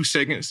gave up 2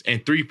 seconds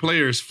and 3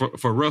 players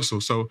for Russell.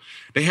 So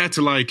they had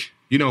to,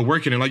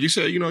 working. And like you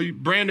said,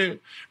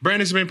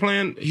 Brandon's been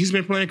playing. He's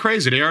been playing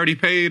crazy. They already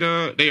paid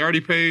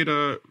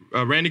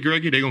Randy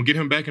Gregory. They're gonna get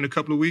him back in a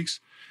couple of weeks.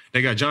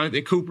 They got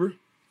Jonathan Cooper.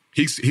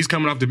 He's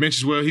coming off the bench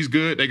as well. He's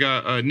good. They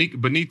got Nick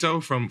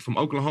Benito from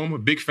Oklahoma.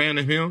 Big fan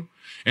of him.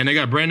 And they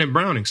got Brandon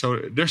Browning. So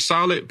they're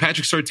solid.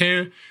 Patrick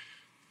Surtain,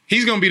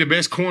 he's gonna be the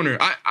best corner.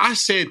 I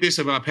said this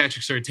about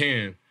Patrick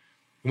Surtain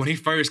when he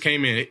first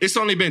came in. It's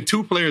only been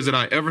 2 players that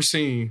I ever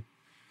seen.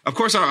 Of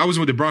course, I was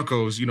with the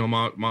Broncos,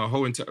 my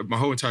whole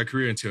entire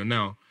career until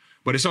now.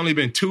 But it's only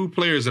been 2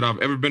 players that I've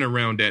ever been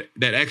around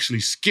that actually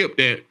skipped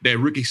that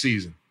rookie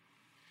season.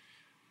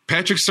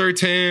 Patrick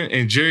Surtain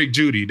and Jerry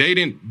Jeudy. They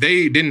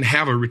didn't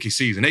have a rookie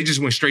season. They just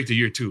went straight to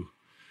year 2.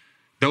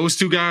 Those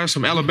 2 guys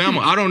from Alabama,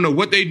 I don't know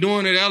what they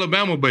doing at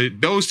Alabama,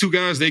 but those 2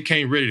 guys, they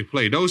came ready to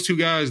play. Those 2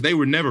 guys, they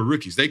were never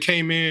rookies. They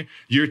came in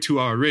year 2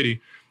 already.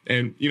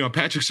 And,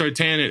 Patrick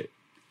Surtain,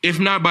 if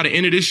not by the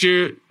end of this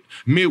year,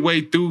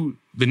 midway through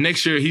the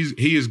next year,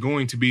 he is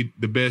going to be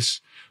the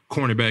best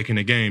cornerback in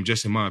the game,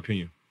 just in my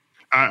opinion.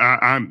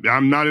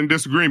 I'm not in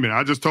disagreement.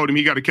 I just told him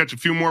he got to catch a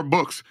few more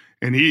books,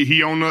 and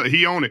he own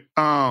it.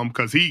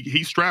 Because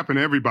he's strapping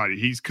everybody.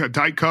 He's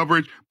tight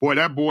coverage. Boy,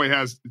 that boy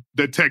has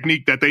the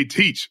technique that they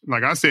teach.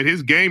 Like I said,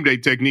 his game day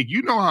technique.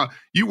 You know how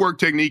you work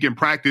technique in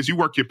practice. You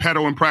work your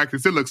pedal in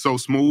practice. It looks so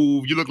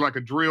smooth. You look like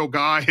a drill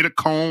guy. Hit a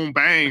cone,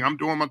 bang. I'm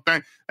doing my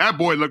thing. That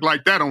boy looked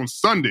like that on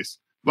Sundays.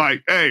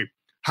 Like, hey.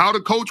 How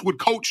the coach would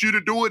coach you to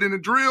do it in a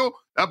drill,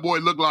 that boy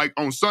looked like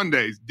on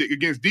Sundays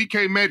against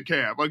DK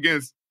Metcalf,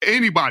 against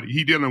anybody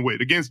he dealing with,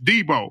 against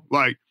Debo.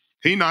 Like,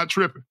 he not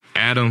tripping.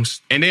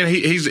 Adams. And then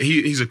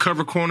he's a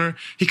cover corner.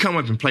 He come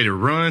up and play the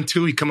run,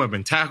 too. He come up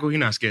and tackle. He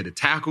not scared to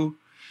tackle.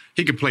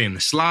 He can play in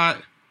the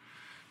slot.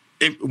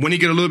 When he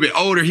get a little bit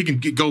older, he can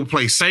go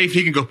play safe.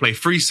 He can go play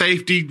free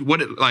safety.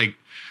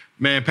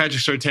 Man,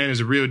 Patrick Surtain is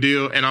a real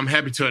deal, and I'm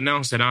happy to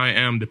announce that I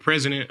am the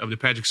president of the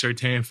Patrick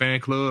Surtain fan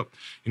club.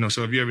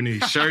 So if you ever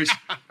need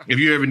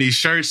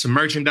shirts, some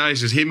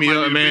merchandise, just hit me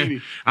up,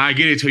 man. I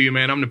get it to you,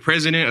 man. I'm the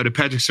president of the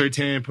Patrick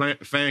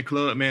Surtain fan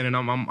club, man, and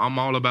I'm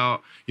all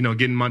about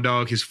getting my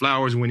dog his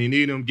flowers when he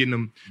need them, getting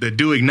him the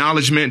due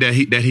acknowledgement that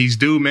he's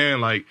due,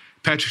 man. Like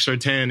Patrick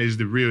Surtain is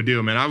the real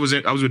deal, man. I was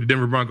with the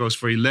Denver Broncos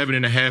for 11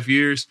 and a half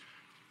years.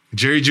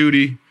 Jerry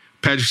Jeudy,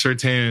 Patrick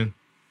Surtain,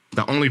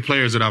 the only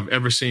players that I've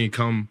ever seen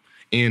come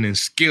in and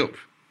skip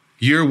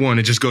year 1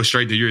 and just go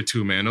straight to year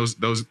 2, man.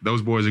 Those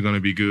boys are going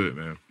to be good,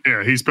 man.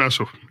 Yeah, he's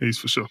special. He's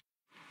for sure.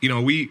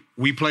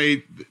 We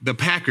played the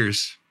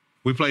Packers.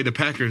 We played the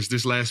Packers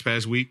this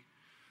past week.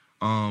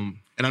 And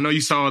I know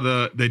you saw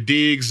the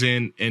Diggs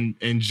and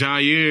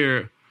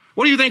Jair.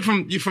 What do you think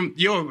from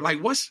your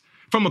what's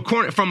from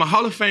a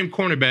Hall of Fame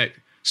cornerback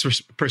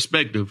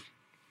perspective?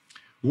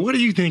 What do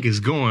you think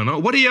is going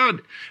on? What do y'all?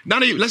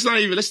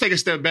 Let's take a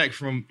step back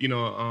from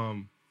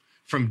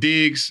from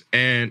Diggs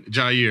and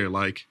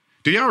Jair.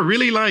 Do y'all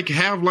really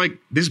have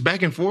this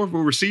back and forth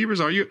with receivers?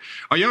 Are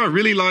y'all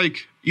really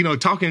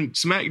talking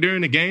smack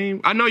during the game?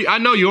 I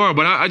know you are,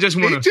 but I just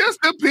want to. It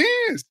just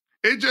depends.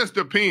 It just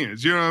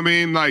depends. You know what I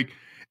mean?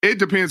 It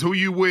depends who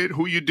you with,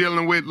 who you're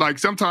dealing with.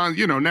 Sometimes,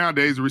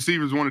 nowadays the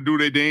receivers want to do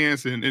their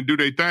dance and do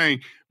their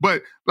thing.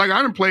 But I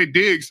done played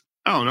Diggs,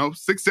 I don't know,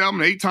 6,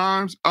 7, 8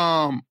 times.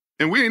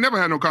 And we ain't never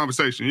had no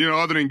conversation,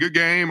 other than good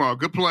game or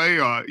good play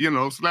or,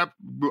 slap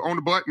on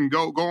the butt and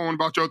go on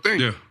about your thing.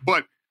 Yeah.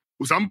 But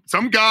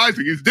some guys,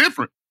 it's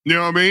different. You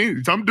know what I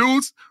mean? Some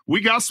dudes, we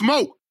got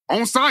smoke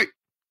on site.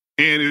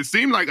 And it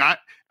seemed like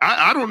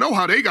I don't know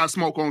how they got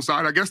smoke on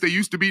site. I guess they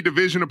used to be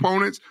division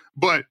opponents,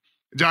 but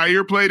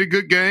Jair played a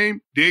good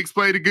game. Diggs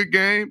played a good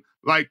game.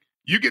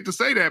 You get to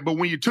say that, but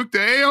when you took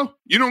the L,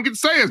 you don't get to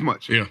say as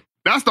much. Yeah.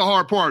 That's the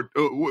hard part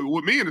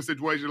with me in the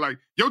situation.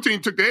 Your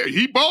team took the L.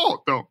 He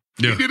balled, though.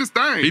 Yeah. He did his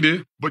thing. He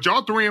did. But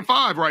y'all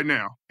 3-5 right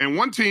now. And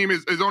one team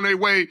is on their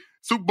way,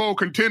 Super Bowl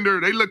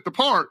contender. They look the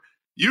part.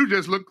 You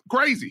just look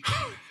crazy.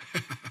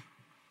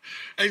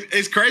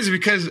 It's crazy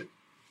because,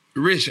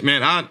 Rich,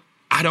 man,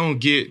 I don't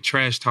get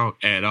trash talk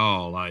at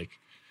all.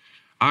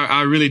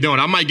 I really don't.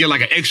 I might get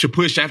an extra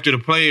push after the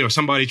play or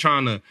somebody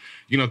trying to,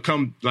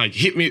 come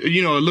hit me,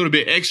 a little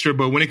bit extra.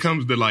 But when it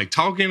comes to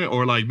talking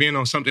or being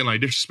on something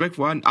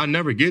disrespectful, I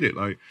never get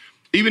it.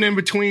 Even in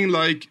between,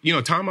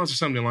 timeouts or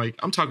something,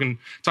 I'm talking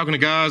to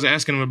guys,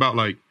 asking them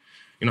about,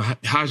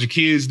 how's your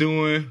kids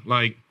doing?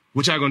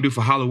 What y'all gonna do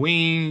for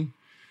Halloween?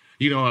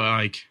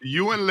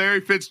 You and Larry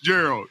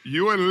Fitzgerald,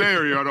 you and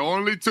Larry are the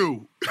only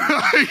two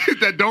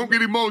that don't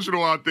get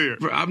emotional out there.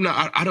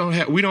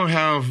 We don't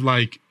have,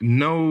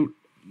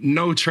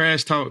 no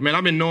trash talk. Man,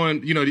 I've been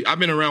knowing, I've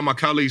been around my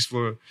colleagues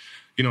for,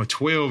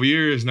 12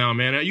 years now,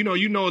 man. You know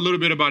a little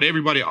bit about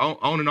everybody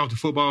on and off the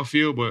football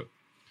field, but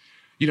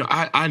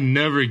I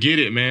never get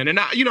it, man. And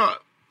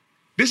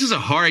this is a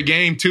hard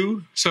game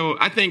too. So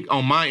I think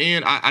on my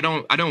end, I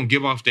don't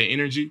give off that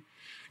energy.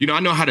 I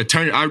know how to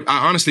turn it. I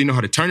honestly know how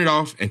to turn it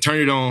off and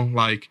turn it on.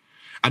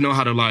 I know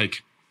how to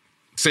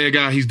say a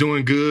guy he's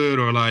doing good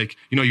or like,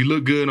 you know, you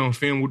look good on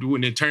film,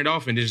 wouldn't it turn it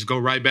off and then just go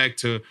right back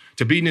to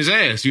beating his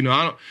ass? You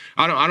know,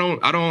 I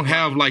don't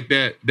have like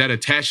that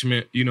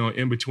attachment, you know,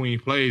 in between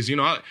plays. You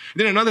know,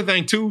 then another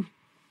thing too,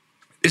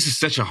 this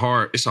is it's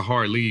a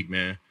hard league,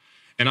 man.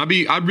 And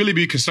I'd really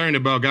be concerned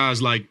about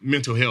guys like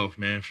mental health,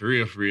 man, for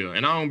real.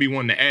 And I don't be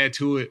wanting to add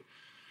to it.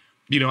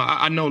 You know,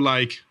 I know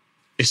like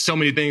it's so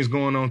many things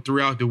going on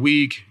throughout the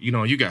week. You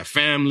know, you got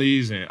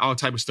families and all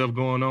type of stuff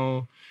going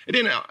on. And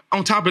then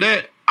on top of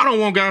that, I don't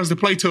want guys to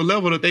play to a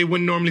level that they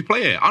wouldn't normally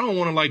play at. I don't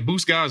want to like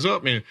boost guys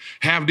up and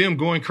have them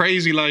going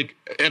crazy like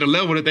at a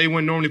level that they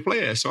wouldn't normally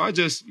play at. So I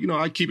just, you know,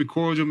 I keep it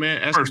cordial,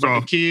 man. Ask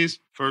about the kids.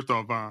 First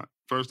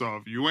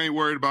off, you ain't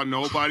worried about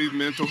nobody's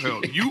mental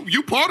health.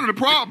 You part of the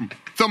problem.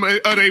 Some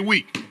of they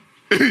weak.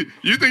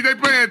 You think they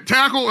playing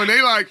tackle and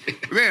they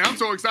like, man, I'm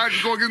so excited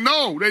to go against.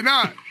 No, they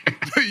not.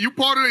 You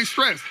part of their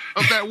stress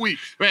of that week.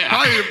 Man,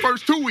 probably the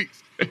first 2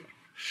 weeks.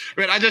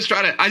 Man, I just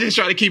try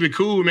to keep it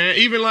cool, man.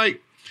 Even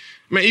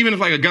if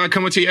like a guy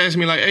come up to you and ask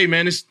me like, hey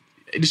man,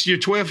 this year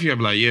 12 here, I'm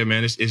like, yeah,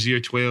 man, it's year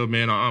 12,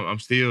 man. I'm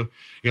still,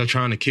 you know,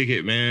 trying to kick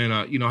it,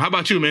 man. You know, how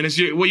about you, man?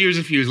 What year is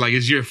it for you? It's like,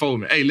 it's year 4,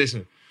 man. Hey,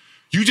 listen,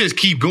 you just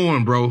keep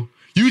going, bro.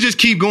 You just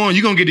keep going.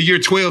 You're going to get to year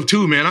 12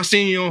 too, man. I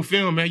seen you on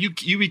film, man.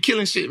 You be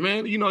killing shit,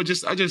 man. You know, I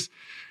just,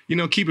 you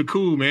know, keep it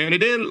cool, man.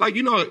 And then, like,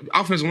 you know,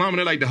 offensive linemen,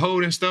 they like to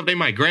hold and stuff. They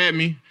might grab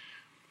me.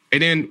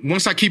 And then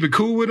once I keep it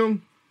cool with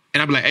them,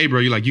 and I be like, hey, bro,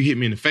 you hit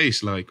me in the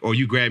face, like, or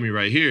you grab me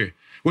right here.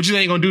 What you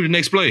think going to do the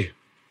next play?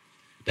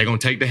 They gonna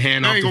take the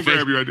hand off the face.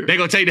 Grab you right there. They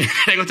gonna take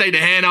the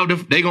hand off the.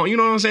 They gonna, you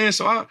know what I'm saying?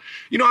 So I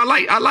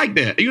like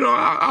that. You know,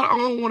 I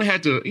don't want to have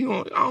to. You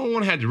know, I don't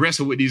want to have to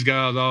wrestle with these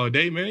guys all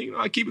day, man. You know,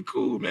 I keep it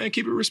cool, man.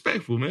 Keep it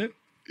respectful, man.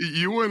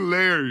 You and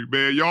Larry,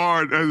 man, y'all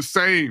are the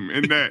same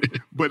in that.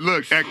 But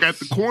look, at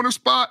the corner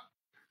spot,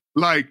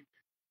 like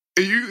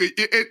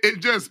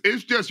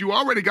it's just you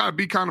already got to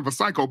be kind of a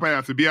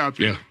psychopath to be out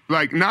there. Yeah.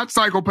 Like not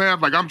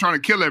psychopath, like I'm trying to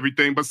kill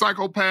everything, but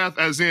psychopath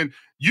as in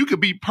you could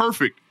be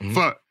perfect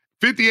for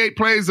 58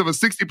 plays of a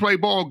 60-play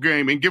ball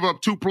game and give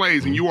up 2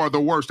 plays, and you are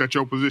the worst at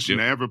your position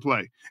to ever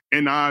play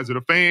in the eyes of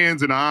the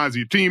fans, in the eyes of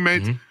your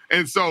teammates.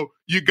 And so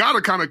you got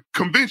to kind of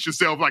convince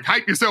yourself, like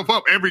hype yourself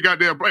up every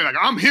goddamn play. Like,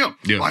 I'm him.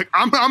 Yeah. Like,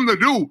 I'm the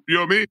dude. You know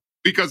what I mean?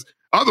 Because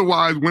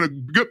otherwise, when a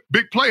good,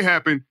 big play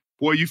happened,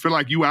 boy, you feel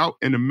like you out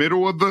in the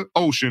middle of the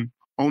ocean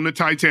on the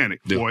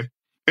Titanic, boy.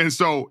 And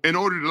so in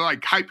order to,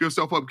 like, hype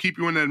yourself up, keep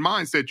you in that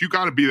mindset, you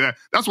got to be that.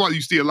 That's why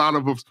you see a lot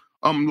of us,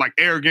 like,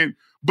 arrogant.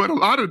 But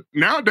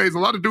nowadays, a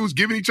lot of dudes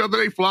giving each other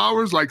their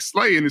flowers, like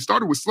Slay, and it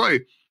started with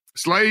Slay.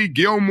 Slay,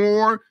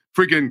 Gilmore,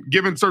 freaking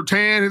giving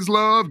Surtain his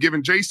love,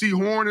 giving J.C.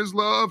 Horn his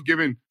love,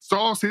 giving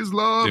Sauce his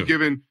love,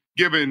 giving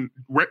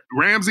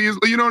Ramsey his,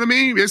 you know what I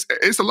mean?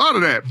 It's a lot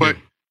of that, but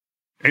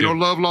ain't no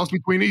love lost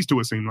between these two,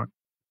 it seems like.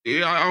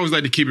 Yeah, I always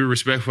like to keep it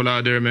respectful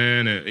out there,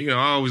 man. And, you know,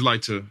 I always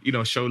like to, you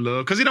know, show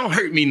love because it don't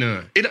hurt me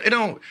none. It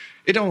don't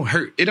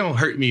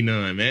hurt me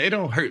none, man. It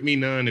don't hurt me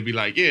none to be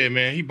like, yeah,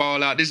 man, he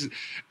ball out.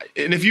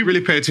 And if you really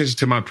pay attention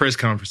to my press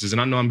conferences,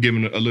 and I know I'm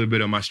giving a little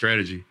bit of my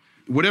strategy,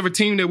 whatever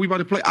team that we about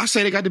to play, I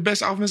say they got the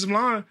best offensive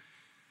line.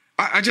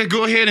 I just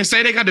go ahead and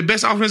say they got the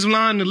best offensive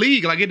line in the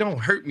league. Like, it don't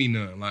hurt me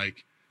none.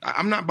 Like,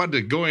 I'm not about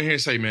to go in here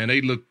and say, man,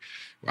 I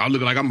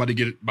look like I'm about to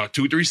get about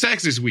 2-3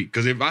 sacks this week.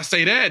 Because if I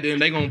say that, then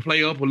they going to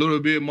play up a little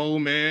bit more,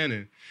 man.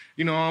 And,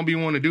 you know, I don't be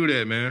wanting to do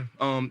that, man.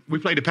 We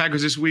played the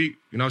Packers this week.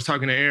 You know, I was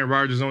talking to Aaron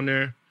Rodgers on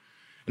there.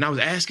 And I was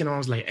asking him, I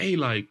was like, hey,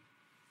 like,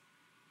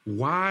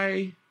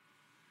 why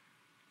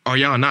are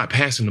y'all not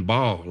passing the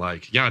ball?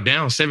 Like, y'all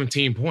down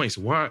 17 points.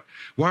 Why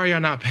are y'all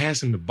not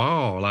passing the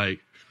ball? Like,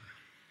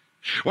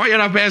 why y'all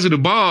not passing the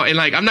ball? And,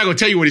 like, I'm not going to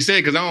tell you what he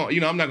said because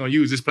I'm not going to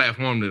use this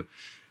platform to,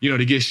 you know,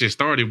 to get shit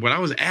started. But I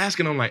was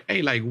asking him, like,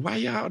 hey, like, why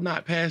y'all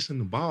not passing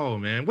the ball,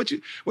 man? What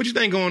you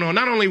think going on?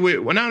 Not only with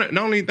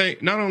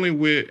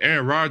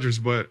Aaron Rodgers,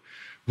 but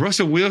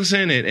Russell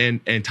Wilson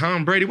and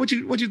Tom Brady. What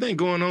you think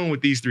going on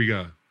with these 3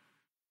 guys?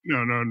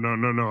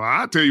 No.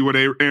 I'll tell you what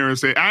Aaron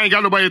said. I ain't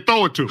got nobody to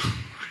throw it to.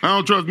 I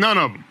don't trust none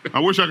of them. I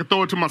wish I could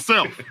throw it to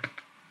myself.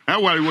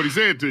 That's what he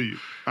said to you.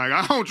 Like,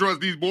 I don't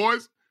trust these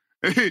boys.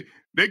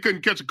 They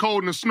couldn't catch a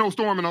cold in a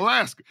snowstorm in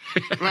Alaska.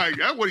 Like,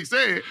 that's what he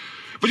said.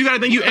 But you got to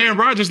think you Aaron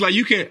Rodgers. Like,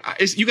 you got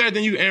to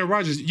think you Aaron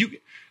Rodgers. You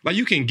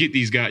can get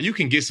these guys. You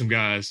can get some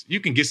guys.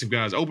 You can get some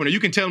guys open. Or you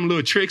can tell them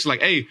little tricks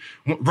like, hey,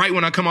 right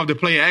when I come off the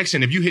play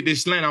action, if you hit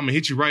this slant, I'm going to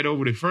hit you right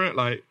over the front.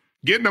 Like,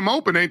 getting them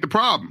open ain't the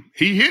problem.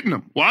 He hitting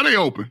them. Why they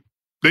open?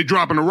 They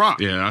dropping a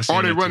rock. Yeah, I see.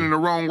 Or they running the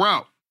wrong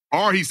route.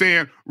 Or he's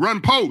saying,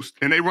 run post,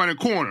 and they running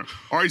corner.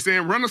 Or he's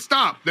saying, run a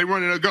stop, they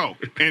running a go.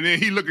 And then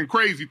he looking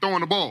crazy throwing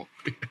the ball.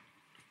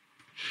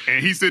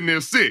 And he's sitting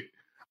there sick.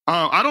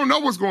 I don't know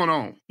what's going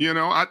on. You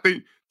know, I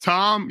think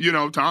Tom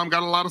got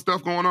a lot of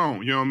stuff going on.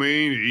 You know what I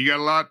mean? He got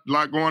a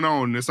lot going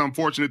on. And it's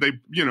unfortunate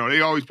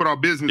they always put our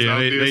business out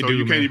there. So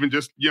you can't even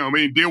just, you know what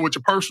I mean, deal with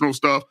your personal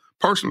stuff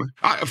personally.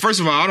 First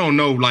of all, I don't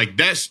know. Like,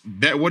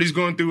 that what he's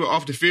going through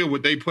off the field,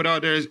 what they put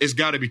out there, it's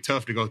got to be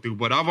tough to go through.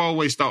 But I've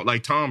always thought,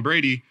 like, Tom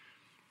Brady,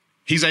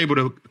 he's able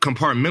to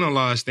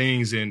compartmentalize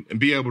things and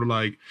be able to,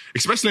 like,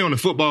 especially on the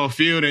football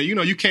field. And,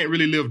 you can't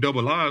really live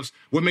double lives.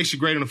 What makes you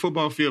great on the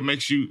football field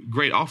makes you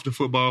great off the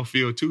football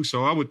field too.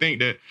 So I would think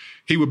that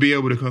he would be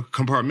able to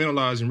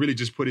compartmentalize and really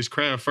just put his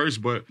craft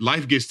first. But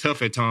life gets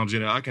tough at times,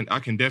 and I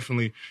can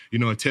definitely,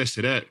 attest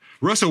to that.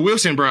 Russell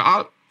Wilson,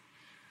 bro,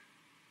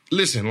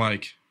 listen,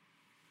 like,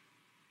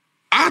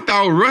 I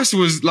thought Russ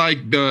was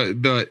like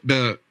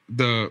the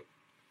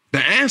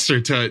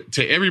answer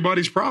to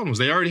everybody's problems.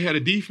 They already had a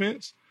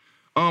defense.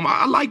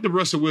 I like the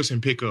Russell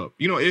Wilson pickup.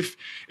 If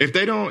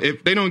they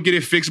don't get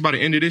it fixed by the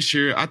end of this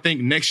year, I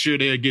think next year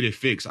they'll get it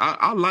fixed.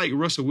 I like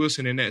Russell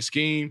Wilson in that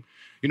scheme.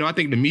 I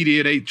think the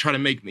media, they try to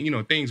make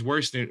things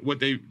worse than what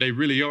they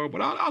really are.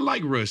 But I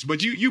like Russ.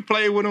 But you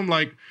play with him,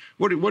 like,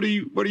 what do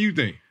you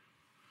think?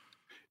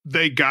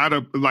 They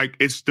gotta, like,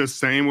 it's the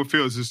same with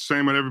Fields. It's the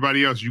same with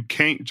everybody else. You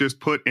can't just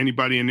put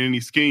anybody in any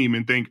scheme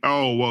and think,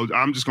 oh, well,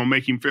 I'm just gonna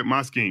make him fit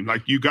my scheme.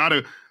 Like, you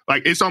gotta.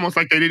 Like, it's almost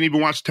like they didn't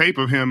even watch tape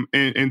of him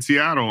in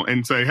Seattle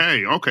and say,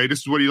 hey, okay, this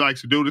is what he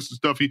likes to do. This is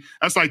stuff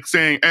that's like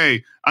saying,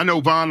 hey, I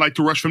know Von liked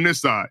to rush from this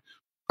side.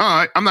 All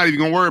right, I'm not even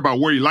going to worry about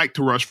where he liked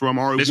to rush from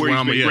or where he's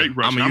been great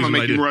rushing. I'm going to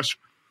make him rush.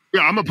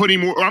 Yeah, I'm going to put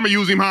him, I'm going to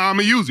use him how I'm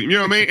going to use him. You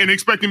know what I mean? And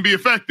expect him to be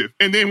effective.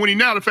 And then when he's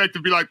not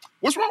effective, be like,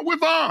 what's wrong with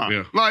Von?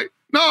 Yeah. Like,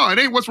 no, it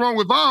ain't what's wrong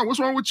with Von. What's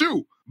wrong with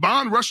you?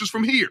 Von rushes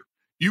from here.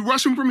 You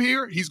rush him from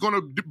here, he's going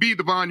to be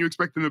the Von you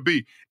expect him to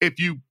be. If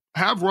you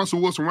have Russell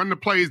Wilson run the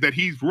plays that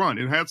he's run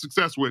and had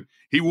success with,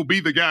 he will be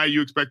the guy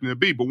you expect him to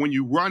be. But when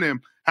you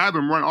have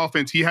him run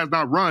offense he has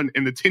not run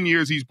in the 10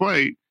 years he's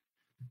played,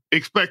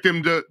 expect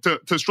him to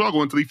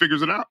struggle until he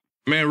figures it out.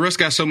 Man, Russ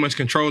got so much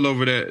control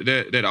over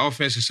that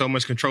offense and so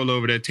much control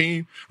over that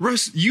team.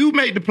 Russ, you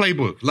made the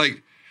playbook.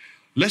 Like,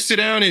 let's sit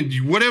down and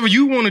whatever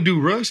you want to do,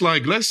 Russ.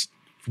 Like,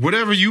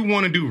 whatever you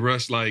want to do,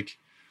 Russ. Like,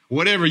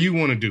 whatever you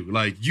want to do.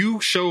 Like,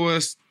 you show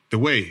us the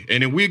way.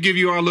 And then we'll give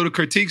you our little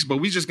critiques, but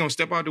we just going to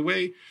step out the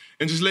way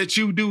and just let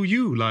you do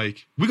you.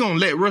 Like, we're going to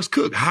let Russ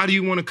cook. How do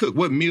you want to cook?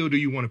 What meal do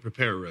you want to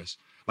prepare, Russ?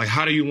 Like,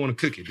 how do you want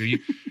to cook it?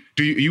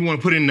 Do you want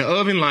to put it in the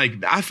oven?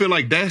 Like, I feel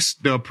like that's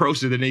the approach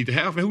that they need to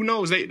have. And who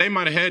knows? They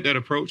might have had that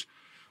approach,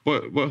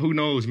 but who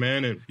knows,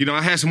 man? And,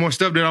 I had some more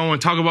stuff that I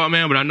want to talk about,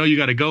 man, but I know you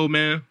got to go,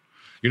 man.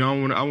 I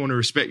want to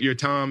respect your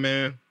time,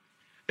 man.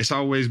 It's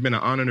always been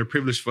an honor and a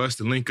privilege for us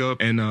to link up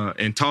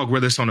and talk,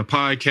 whether it's on a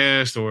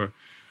podcast or,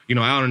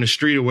 out in the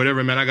street or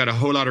whatever, man. I got a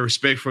whole lot of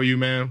respect for you,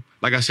 man.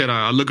 Like I said,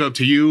 I look up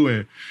to you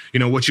and,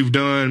 what you've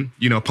done,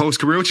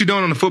 post-career, what you've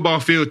done on the football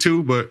field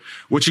too, but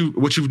what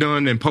you've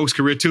done in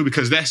post-career too,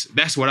 because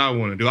that's what I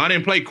want to do. I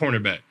didn't play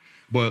cornerback,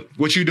 but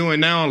what you're doing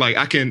now, like,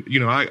 I can,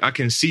 I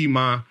can see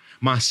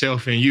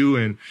myself in you,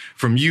 and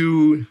from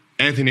you,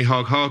 Anthony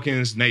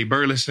Hawkins, Nate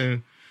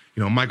Burleson,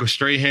 Michael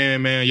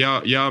Strahan, man,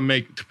 y'all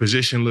make the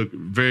position look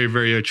very,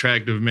 very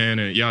attractive, man,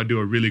 and y'all do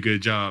a really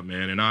good job,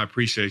 man. And I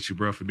appreciate you,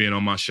 bro, for being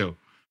on my show.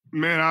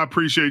 Man, I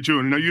appreciate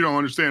you. And no, you don't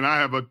understand. I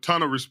have a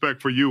ton of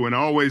respect for you, and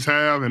always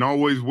have and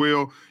always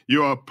will.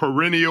 You're a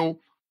perennial,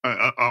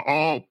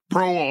 all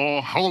pro,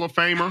 all Hall of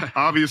Famer,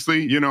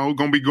 obviously,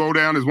 going to go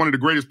down as one of the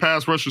greatest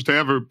pass rushers to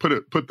ever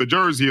put the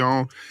jersey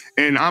on.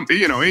 And I'm,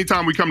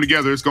 anytime we come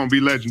together, it's going to be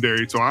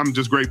legendary. So I'm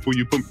just grateful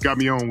you got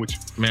me on with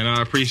you. Man,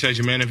 I appreciate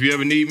you, man. If you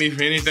ever need me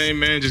for anything,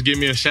 man, just give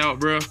me a shout,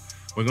 bro.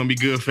 We're going to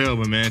be good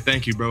forever, man.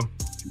 Thank you, bro.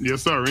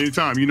 Yes, sir.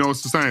 Anytime.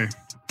 It's the same.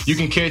 You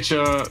can catch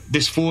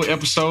this full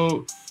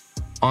episode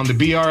on the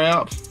BR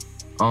app.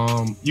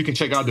 You can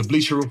check out the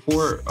Bleacher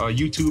Report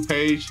YouTube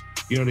page,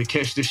 to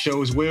catch this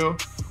show as well.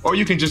 Or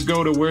you can just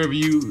go to wherever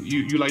you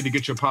like to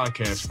get your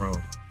podcast from,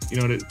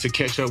 to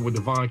catch up with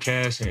the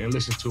Voncast and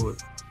listen to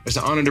it. It's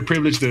an honor and a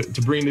privilege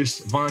to bring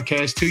this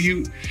Voncast to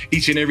you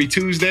each and every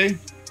Tuesday.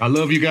 I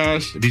love you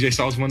guys. DJ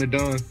Sauce One and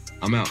Done.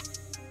 I'm out.